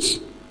should teach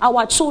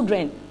our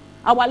children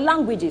our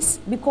languages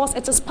because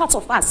it is part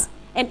of us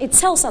and it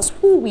tells us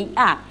who we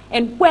are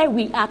and where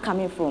we are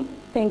coming from.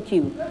 Thank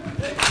you.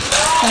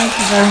 Thank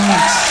you very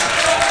much.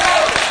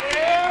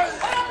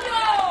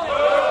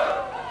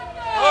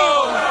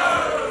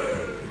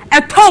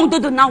 A tongue do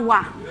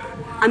nawa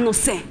and no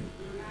say.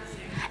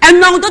 And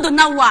no do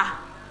nawa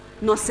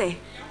no say.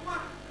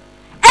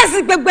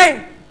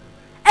 Ezibebe.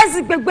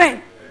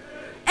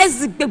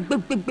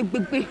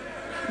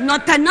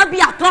 Not a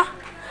nabiato.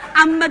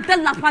 I'm a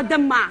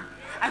delapadema.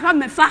 I have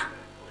me fa.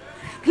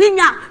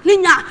 Linya.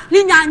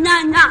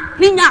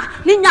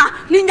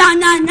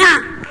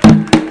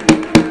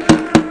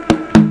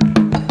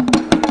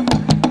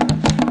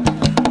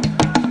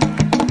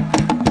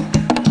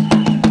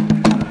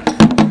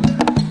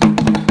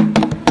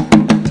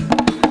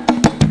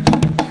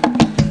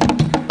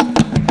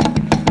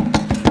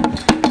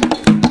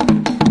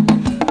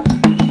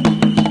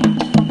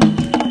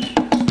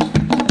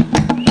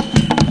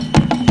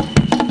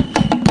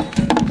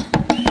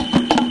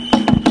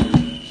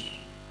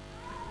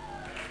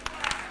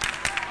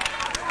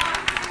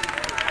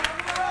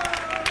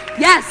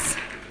 Yes,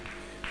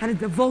 that is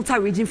the Volta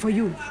region for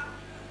you.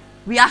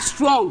 We are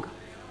strong.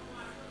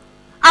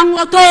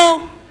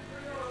 Angoto,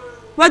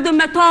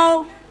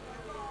 Wedometo,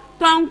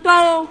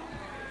 Tongto,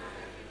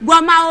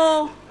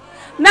 Guamao,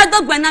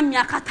 Medo Gwena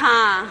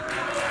Miakata,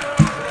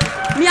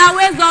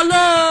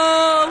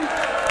 Miawezolo.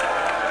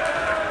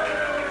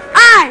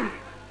 I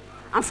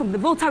am from the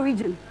Volta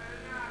region,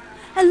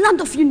 a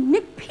land of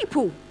unique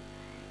people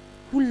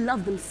who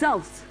love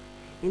themselves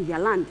in their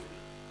land.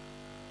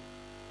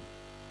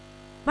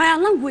 By our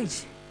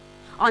language,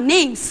 our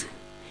names,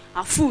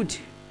 our food,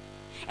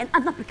 and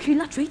other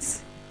peculiar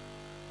traits,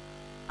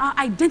 our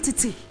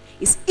identity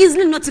is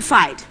easily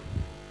notified.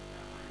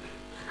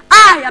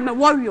 I am a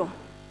warrior.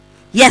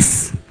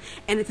 Yes,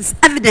 and it is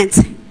evident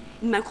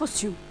in my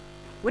costume,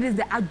 which is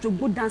the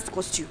Ajogo dance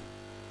costume.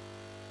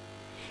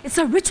 It's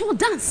a ritual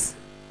dance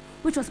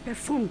which was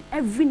performed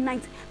every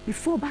night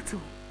before battle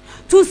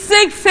to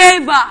seek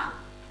favor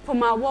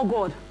from our war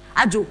god,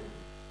 Ajo.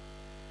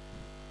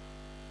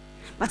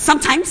 But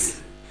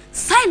sometimes,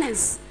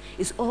 silence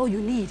is all you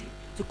need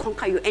to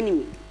conquer your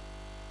enemy.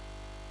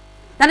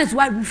 That is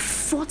why we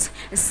fought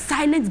a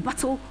silent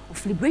battle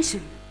of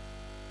liberation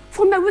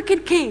from a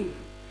wicked king,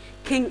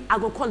 King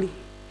Agokoli,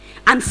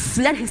 and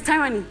fled his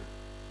tyranny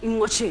in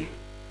Moche,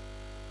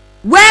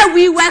 where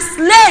we were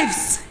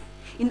slaves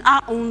in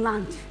our own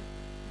land.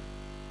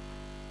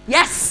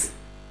 Yes,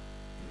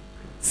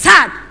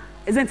 sad,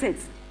 isn't it?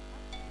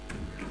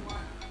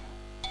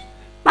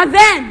 But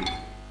then,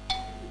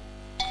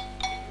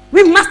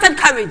 we mastered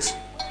courage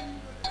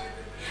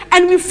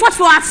and we fought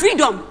for our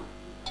freedom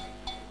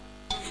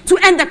to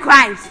end the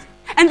cries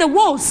and the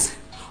woes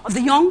of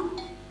the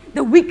young,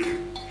 the weak,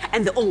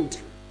 and the old.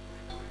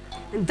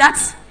 And that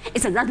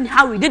is exactly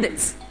how we did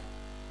it.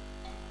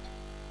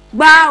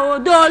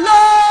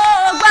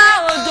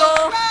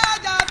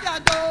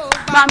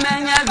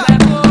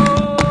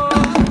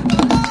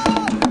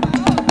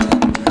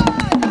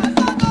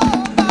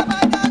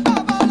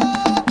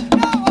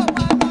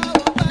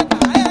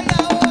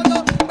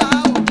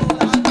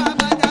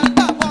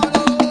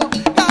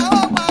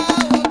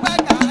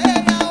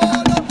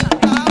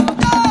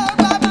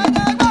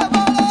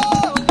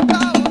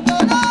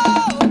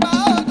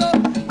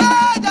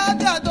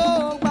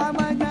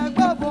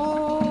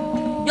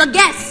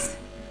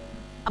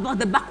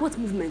 The backwards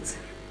movement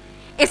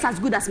is as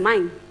good as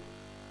mine.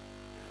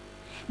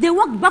 They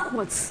walked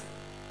backwards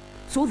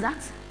so that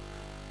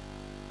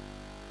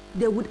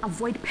they would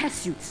avoid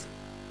pursuit.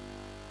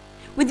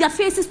 with their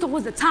faces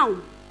towards the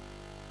town.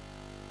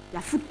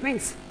 Their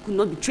footprints could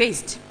not be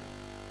traced.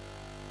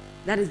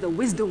 That is the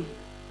wisdom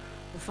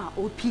of our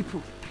old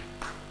people.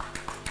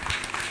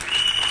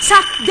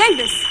 Chuck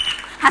Davis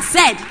has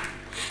said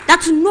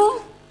that to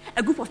know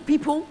a group of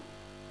people,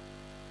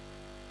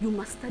 you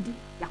must study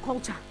their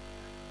culture.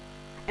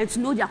 And to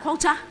know their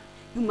culture,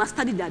 you must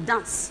study their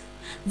dance.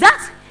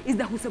 That is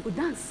the Huseko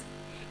dance.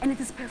 And it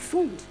is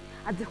performed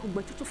at the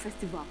Hogbachocho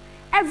Festival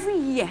every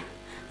year,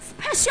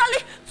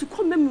 especially to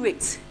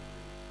commemorate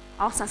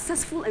our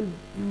successful and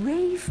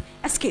brave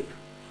escape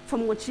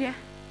from Mochie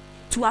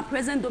to our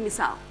present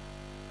domicile.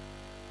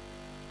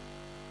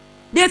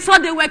 They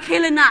thought they were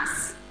killing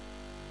us,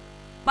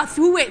 but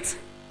through it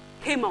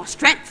came our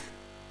strength.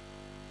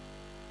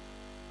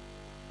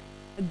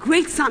 A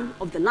great son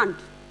of the land,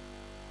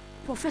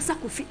 Professor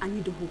Kofi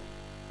Anidoho,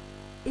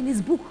 in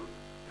his book,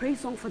 Praise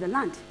Song for the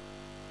Land,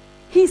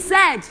 he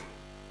said,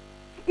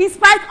 in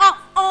spite of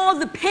all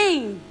the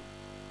pain,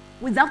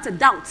 without a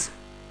doubt,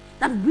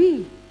 that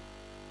we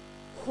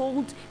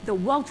hold the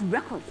world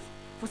record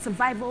for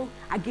survival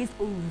against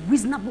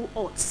unreasonable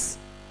odds.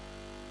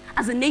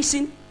 As a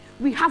nation,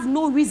 we have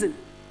no reason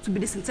to be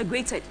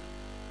disintegrated,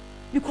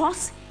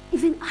 because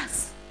even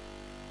us,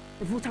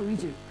 the Volta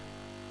region,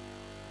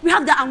 we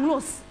have the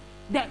Anglos,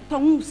 the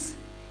Tongus,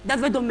 the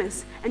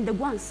Vedomers, and the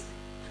Guans.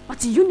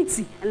 But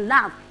unity and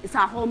love is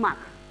our hallmark.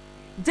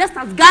 Just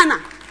as Ghana,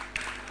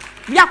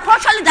 we are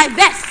culturally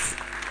diverse,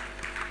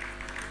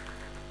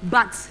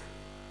 but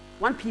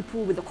one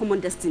people with a common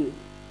destiny.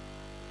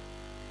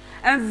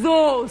 And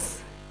those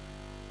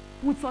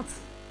who thought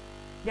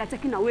they are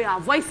taking away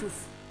our voices,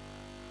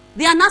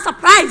 they are not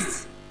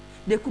surprised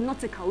they could not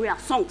take away our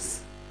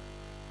songs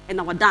and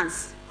our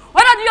dance.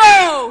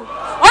 Odadio!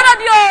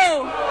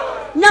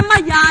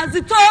 Nyama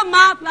yazito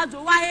ma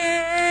plazo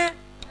wae.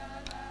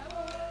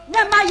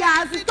 Nyama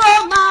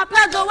yazito ma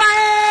plazo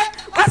wae.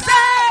 Wase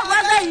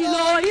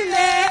ilo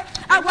ile.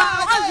 Awa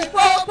wazi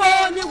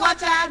popo ni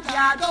wacha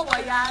diado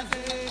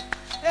wayazi.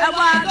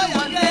 Awa do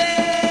wale.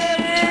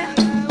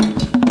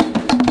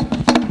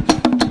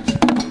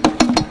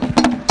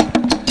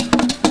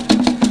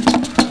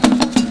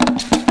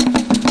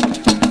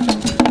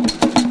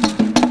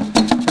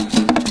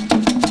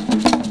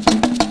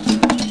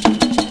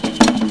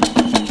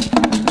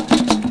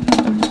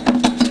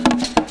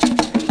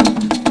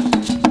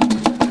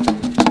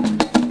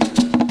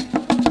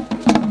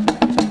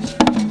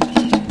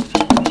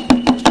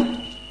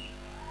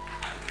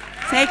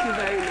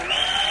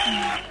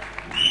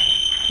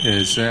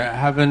 Yes,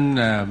 having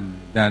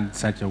done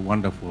such a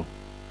wonderful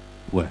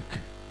work,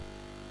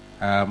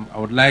 I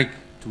would like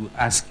to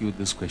ask you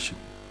this question,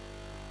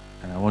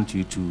 and I want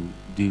you to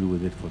deal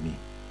with it for me.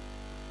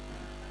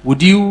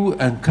 Would you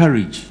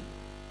encourage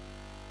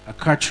a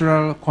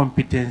cultural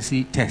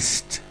competency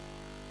test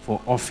for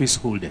office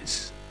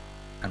holders,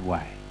 and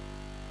why?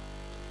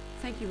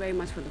 Thank you very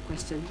much for the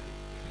question.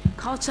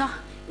 Culture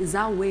is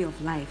our way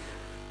of life,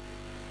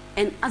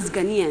 and as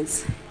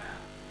Ghanaians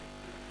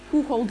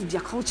who hold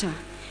their culture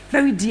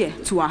very dear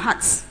to our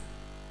hearts,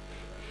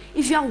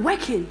 if you are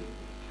working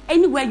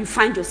anywhere you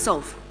find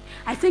yourself,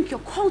 I think your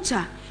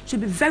culture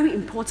should be very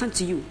important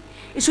to you.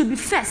 It should be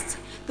first,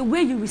 the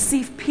way you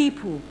receive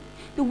people,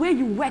 the way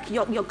you work,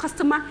 your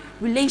customer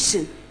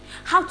relation,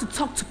 how to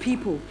talk to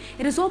people.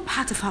 It is all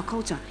part of our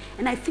culture.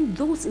 And I think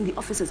those in the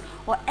offices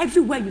or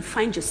everywhere you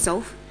find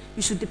yourself,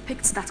 you should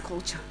depict that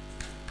culture.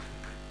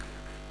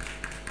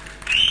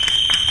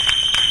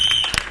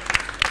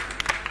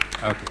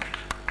 Okay.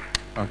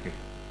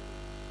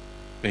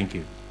 Thank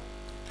you.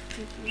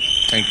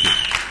 Thank you.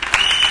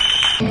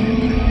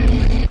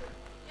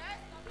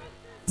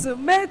 So,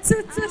 two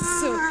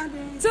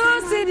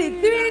city,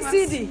 three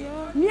city.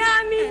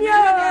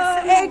 Miaminyo,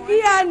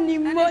 Ekia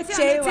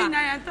Nimochewa.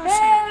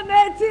 Eh,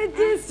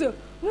 Metitiso.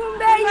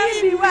 Mumbe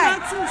Yibiwa.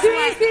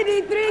 Three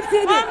city.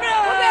 Baby.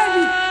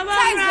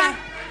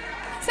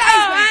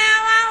 Size.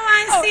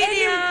 One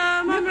city.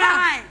 Mumra.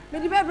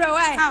 Medibebra,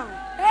 why?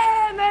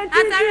 Eh,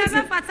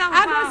 Metitiso.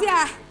 Amosia.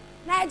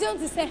 I don't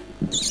say.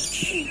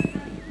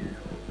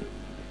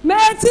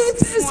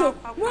 Metitiso.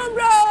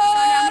 Mumra.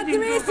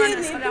 Three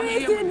city.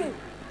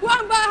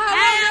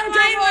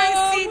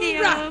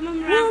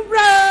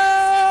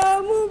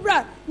 Mubra,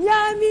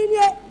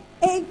 Yamine,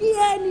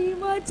 Egiani,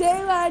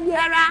 Motewa,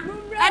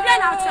 I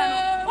don't know.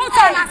 What's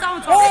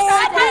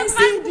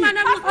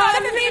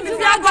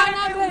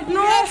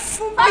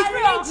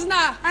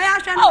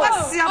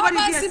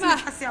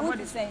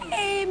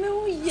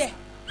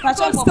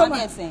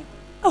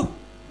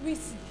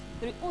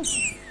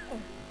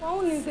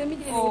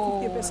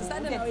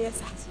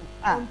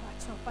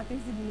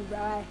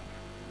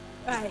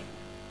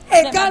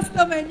Hey,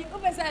 customer, you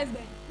oversize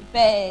them. You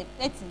pay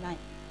 39.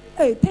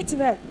 Hey,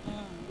 39.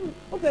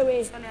 Okay,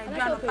 wait.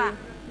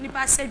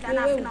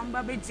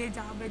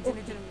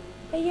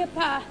 Hey,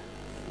 pa.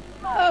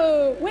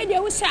 Oh, where the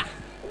Usha?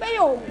 Where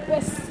your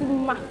best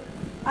ma?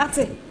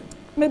 Ate.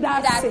 Me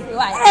that's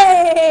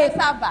Hey,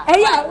 Saba.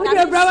 Hey, yeah, with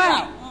your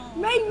brother.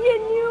 Make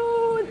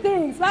new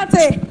things.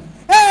 Ate.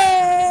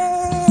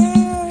 Hey.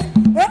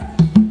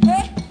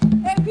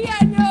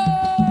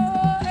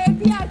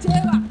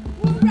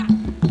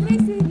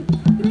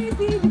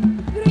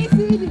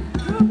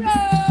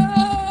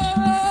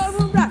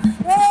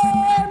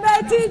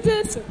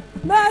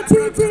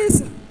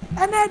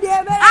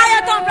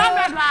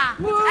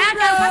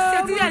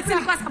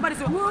 fast about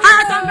this. I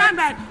don't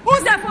remember.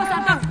 Who's the first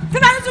one?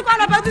 If I need to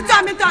call about to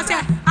tell me to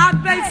say, I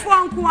beg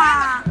for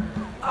one.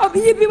 Oh,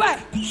 be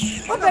why?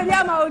 Oh, baby,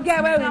 I'm out get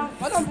away.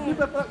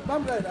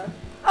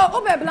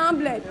 Oh, baby,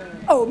 blend.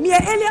 Oh, me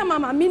earlier,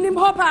 mama, minim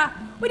hopper.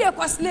 With your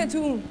costly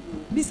too.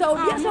 Be so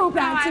yes, so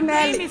planty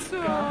Mary.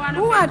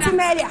 Who are to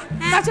marry?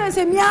 Catch us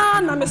a meow,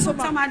 no, Miss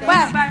Summer.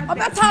 Well,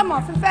 about time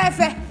of fair.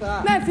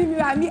 Maybe you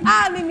are me,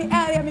 I'll me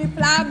area me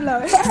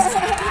plablo.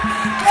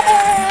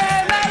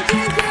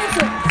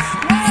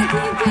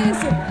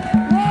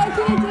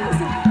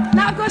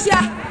 Now, Gosia,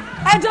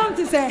 I don't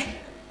say.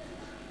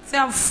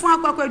 Say,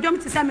 fuck, I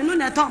don't say, me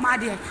no talk, my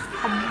dear.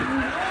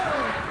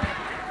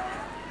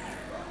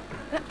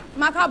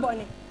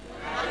 Macaboni.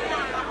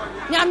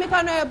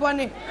 Yamika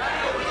Bonnie.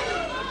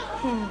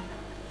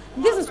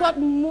 This is what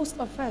most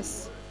of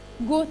us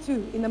go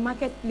through in the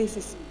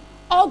marketplaces.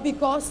 All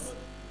because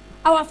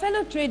our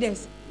fellow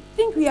traders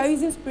think we are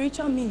using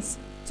spiritual means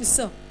to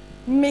sell.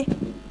 Me,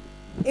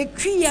 a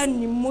kriya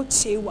ni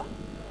mochewa.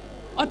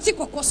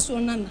 Otiko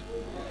kosonana.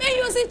 They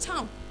use it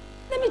how?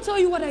 Let me tell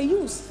you what I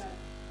use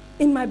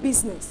in my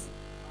business.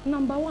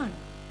 Number 1,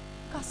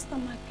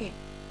 customer care.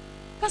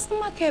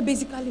 Customer care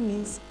basically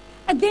means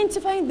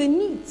identifying the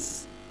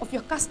needs of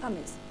your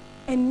customers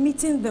and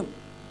meeting them.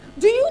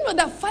 Do you know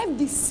that 5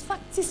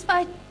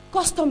 dissatisfied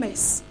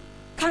customers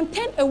can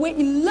turn away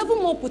 11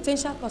 more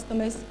potential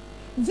customers?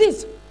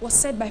 This was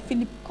said by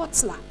Philip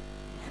Kotler.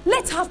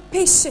 Let's have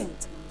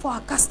patience for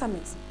our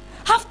customers.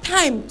 Have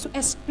time to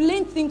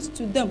explain things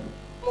to them.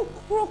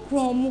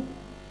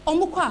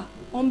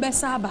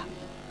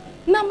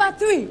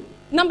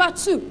 Number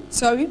two,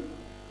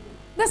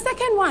 the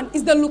second one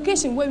is the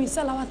location where we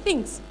sell our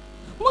things.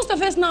 Most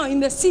of us now in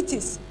the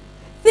cities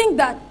think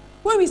that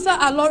when we sell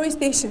our lorry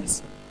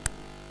stations,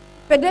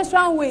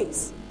 pedestrian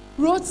ways,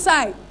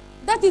 roadside,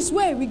 that is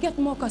where we get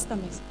more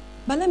customers.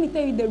 But let me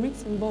tell you the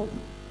risks involved.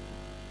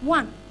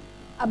 1,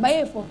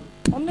 abayefo,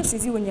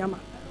 omesizi.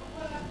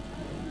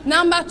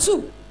 Number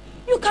 2,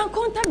 you can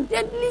contract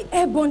deadly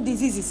airborne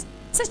diseases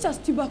such as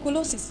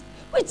tuberculosis,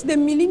 which the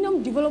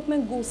Millennium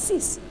Development Goal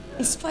 6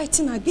 is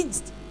fighting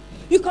against.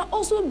 You can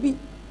also be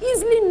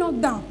easily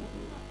knocked down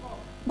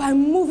by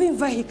moving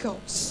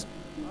vehicles.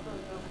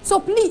 So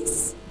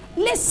please,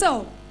 let's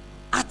sell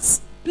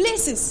at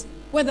places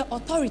where the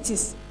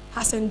authorities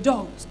has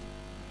endorsed.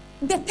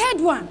 The third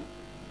one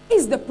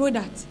is the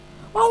product.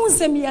 One will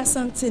send me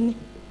something.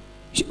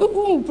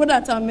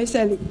 Product I'm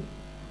selling.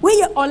 Where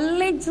your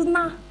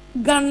original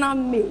Ghana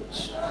made.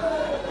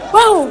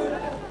 Wow!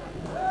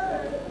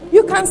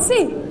 You can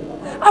see,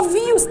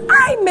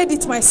 I made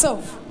it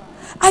myself.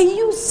 I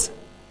use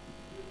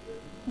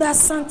the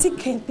Asante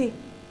Kente.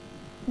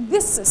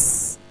 This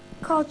is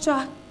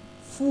culture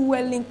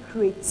fueling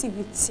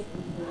creativity.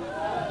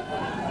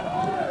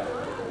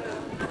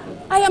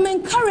 I am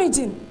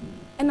encouraging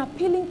and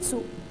appealing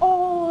to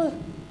all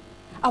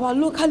our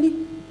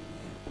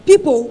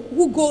people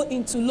who go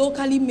into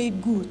locally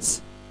made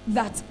goods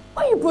that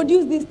when you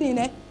produce this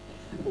thing,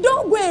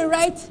 don't go and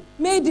write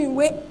made in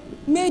way,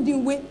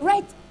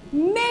 write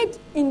made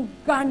in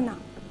Ghana.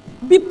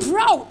 Be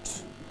proud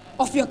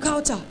of your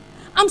culture.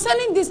 I'm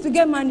selling this to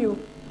get money,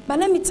 but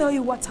let me tell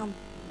you what I'm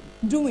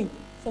doing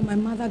for my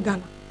mother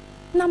Ghana.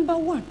 Number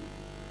 1,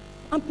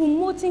 I'm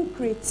promoting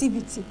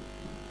creativity.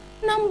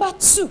 Number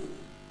 2,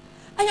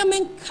 I am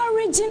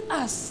encouraging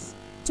us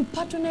to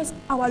patronize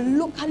our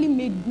locally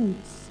made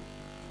goods.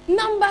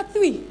 Number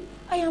 3,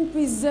 I am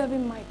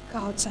preserving my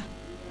culture.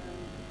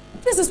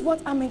 This is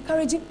what I'm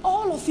encouraging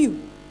all of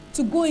you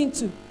to go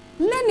into.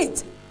 Learn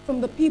it from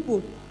the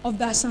people of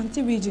the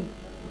Ashanti region.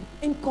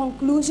 In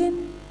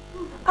conclusion,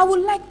 I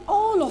would like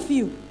all of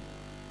you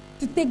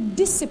to take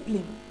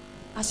discipline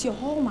as your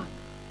hallmark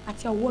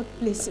at your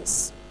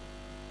workplaces.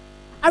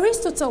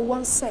 Aristotle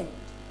once said,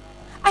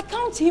 I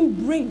count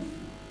him brave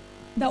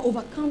that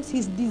overcomes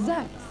his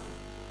desires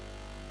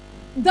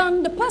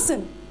than the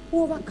person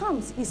who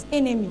overcomes his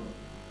enemy.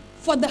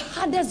 For the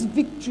hardest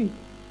victory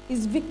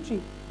is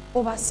victory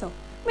over self.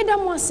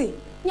 Madam Wase,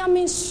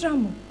 Nyamin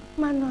Shramu,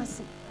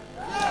 Manuasi.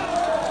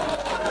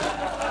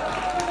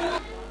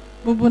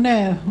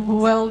 Bubune,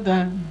 well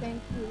done.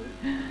 Thank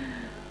you.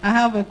 I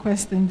have a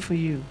question for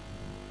you.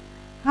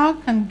 How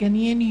can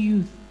Ghanaian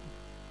youth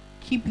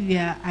keep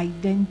their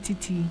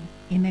identity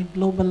in a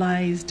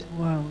globalized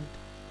world?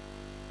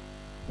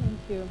 Thank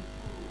you.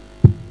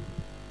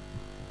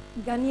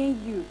 Ghanaian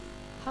youth,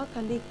 how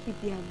can they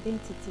keep their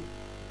identity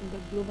in the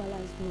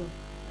globalized world?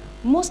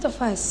 Most of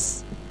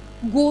us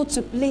go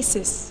to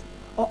places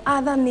or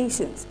other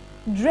nations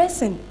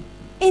dressing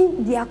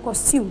in their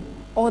costume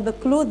or the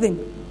clothing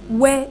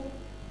where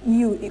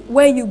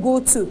you go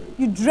to.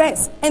 You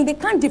dress and they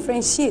can't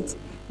differentiate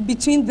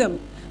between them.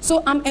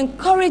 So I'm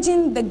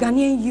encouraging the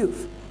Ghanaian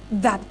youth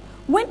that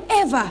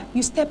whenever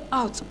you step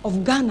out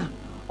of Ghana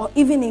or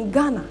even in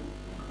Ghana,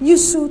 you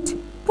should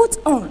put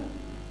on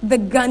the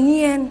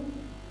Ghanaian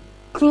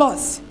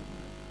clothes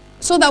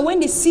so that when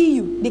they see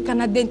you, they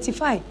can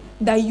identify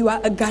that you are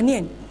a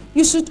Ghanaian.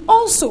 You should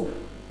also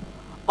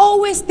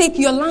always take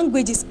your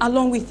languages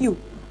along with you.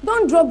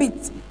 Don't drop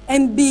it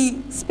and be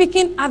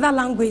speaking other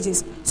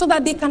languages so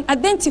that they can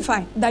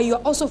identify that you're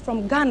also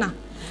from Ghana.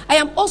 I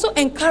am also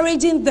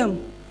encouraging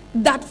them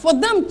that for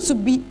them to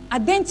be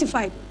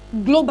identified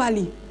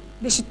globally,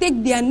 they should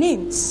take their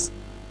names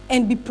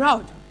and be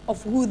proud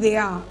of who they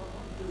are.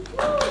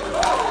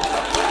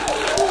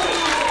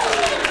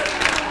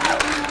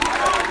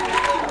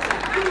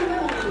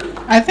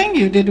 I think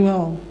you did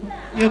well.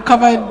 You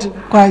covered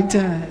quite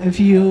a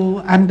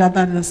few under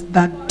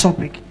that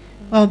topic.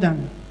 Well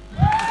done.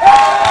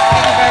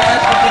 Thank you very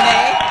much,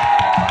 Bubune.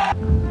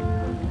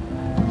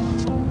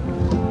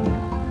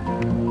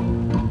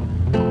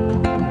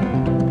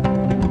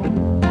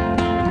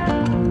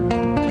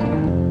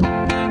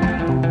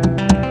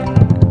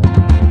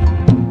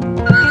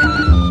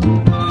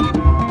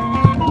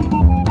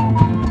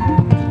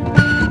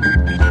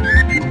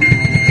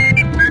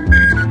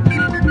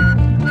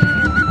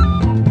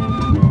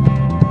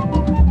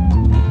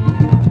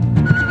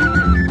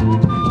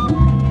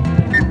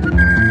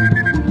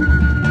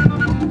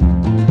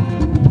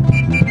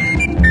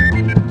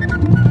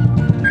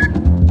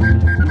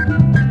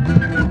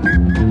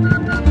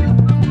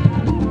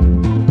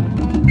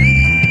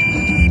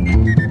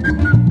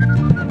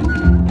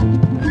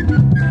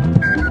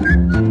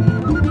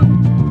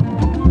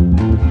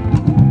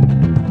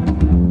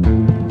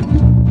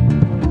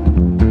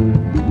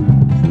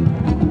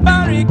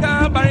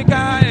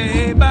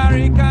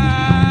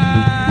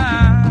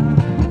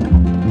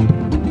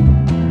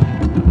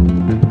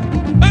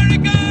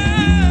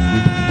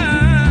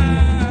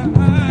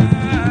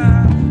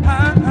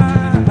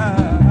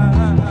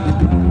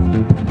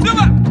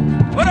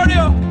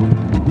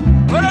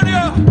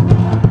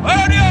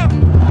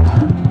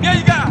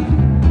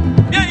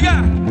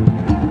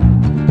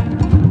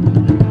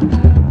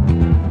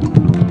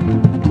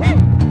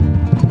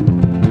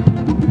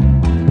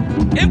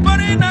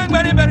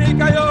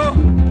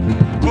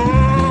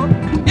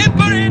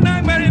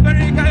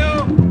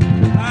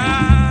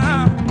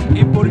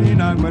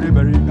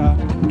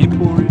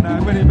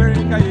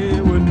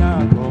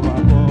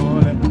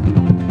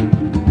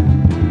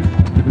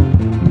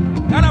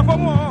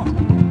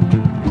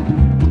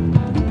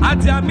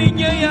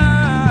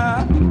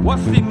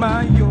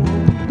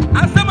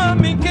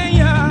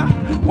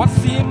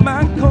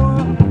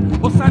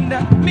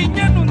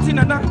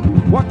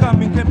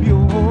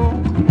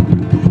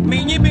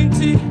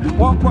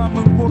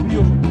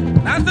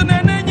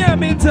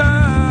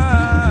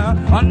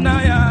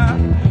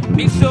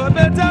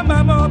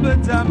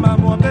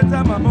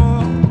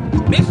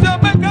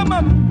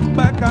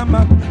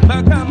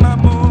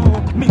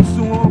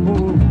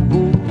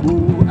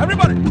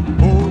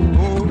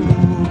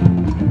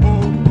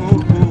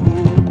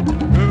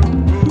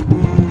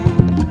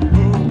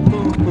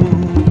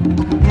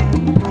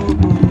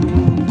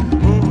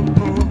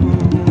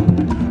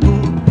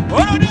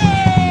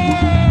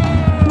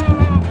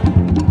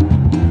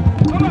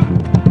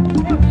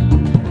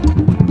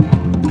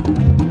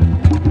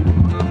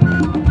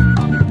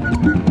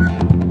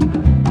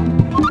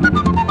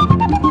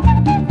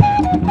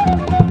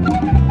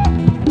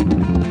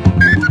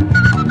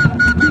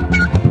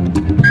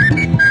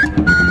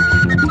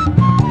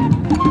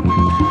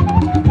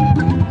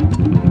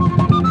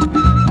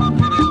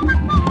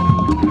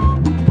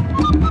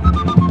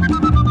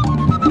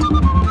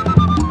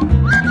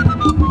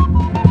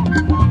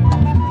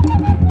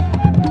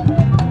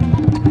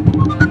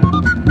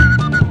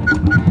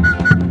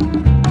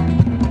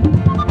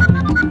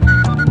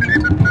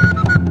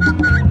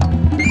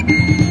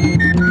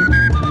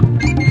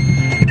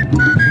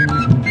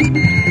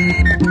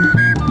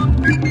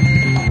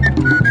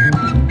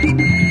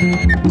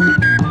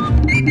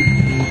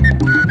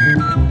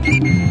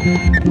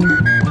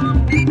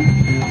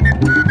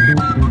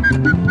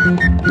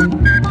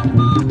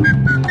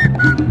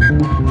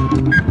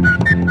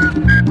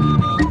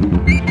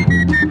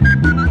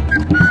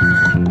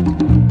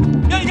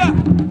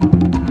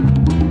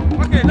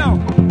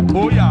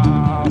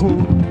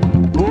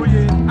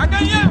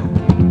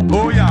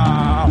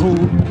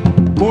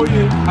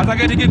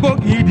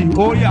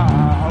 Oh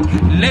yeah,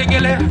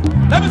 legele.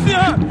 Let me see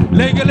her.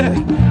 Legele,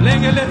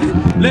 legele,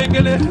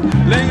 legele,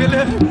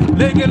 legele,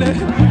 legele,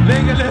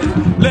 legele,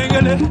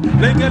 legele,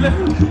 legele,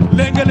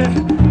 legele,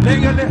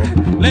 legele,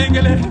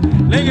 legele,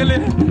 legele,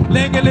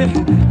 legele,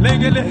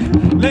 legele,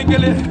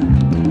 legele.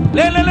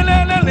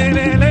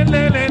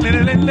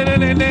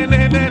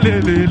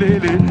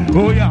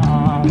 Oh yeah,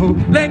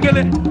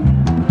 legele,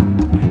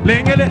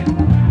 legele,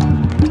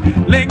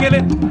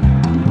 legele,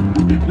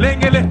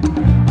 legele,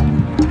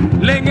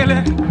 legele.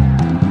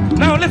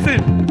 Now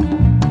listen.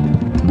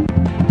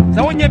 So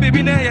when you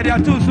baby there, they are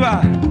too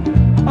swag.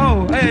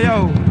 Oh, hey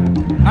yo,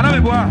 I know me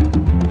boy.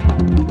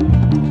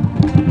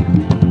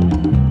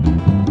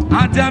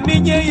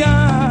 Adaminya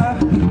ya,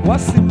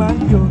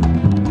 wasimayo.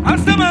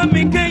 Asema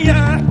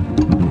minkeya,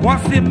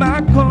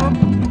 wasimako.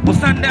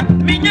 Musanda,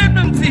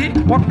 Minyanti,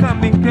 what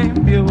coming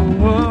came you?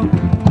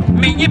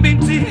 Mingy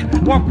Binti,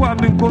 what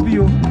coming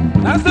Kobio?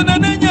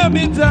 Nasananya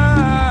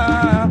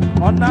Mita,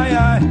 on my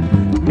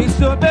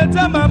Mr.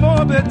 Beta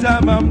Mamo, Beta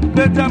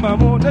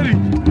Mamo, David.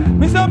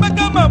 Mr.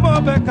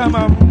 Becamamo,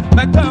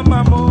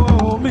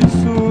 Becamamo,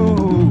 Misso.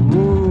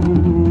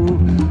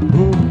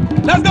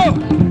 Let's go!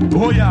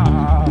 Oh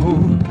yeah,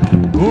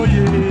 oh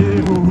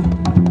yeah,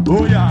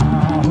 oh yeah,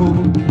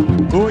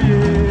 oh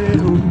yeah,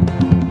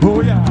 oh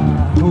yeah,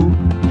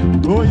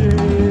 oh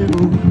yeah,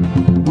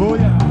 oh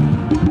yeah.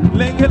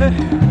 Lengele,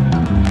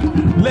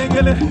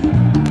 lengele,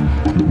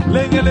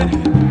 lengele,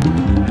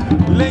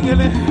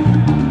 lengele,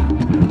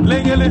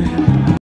 lengele.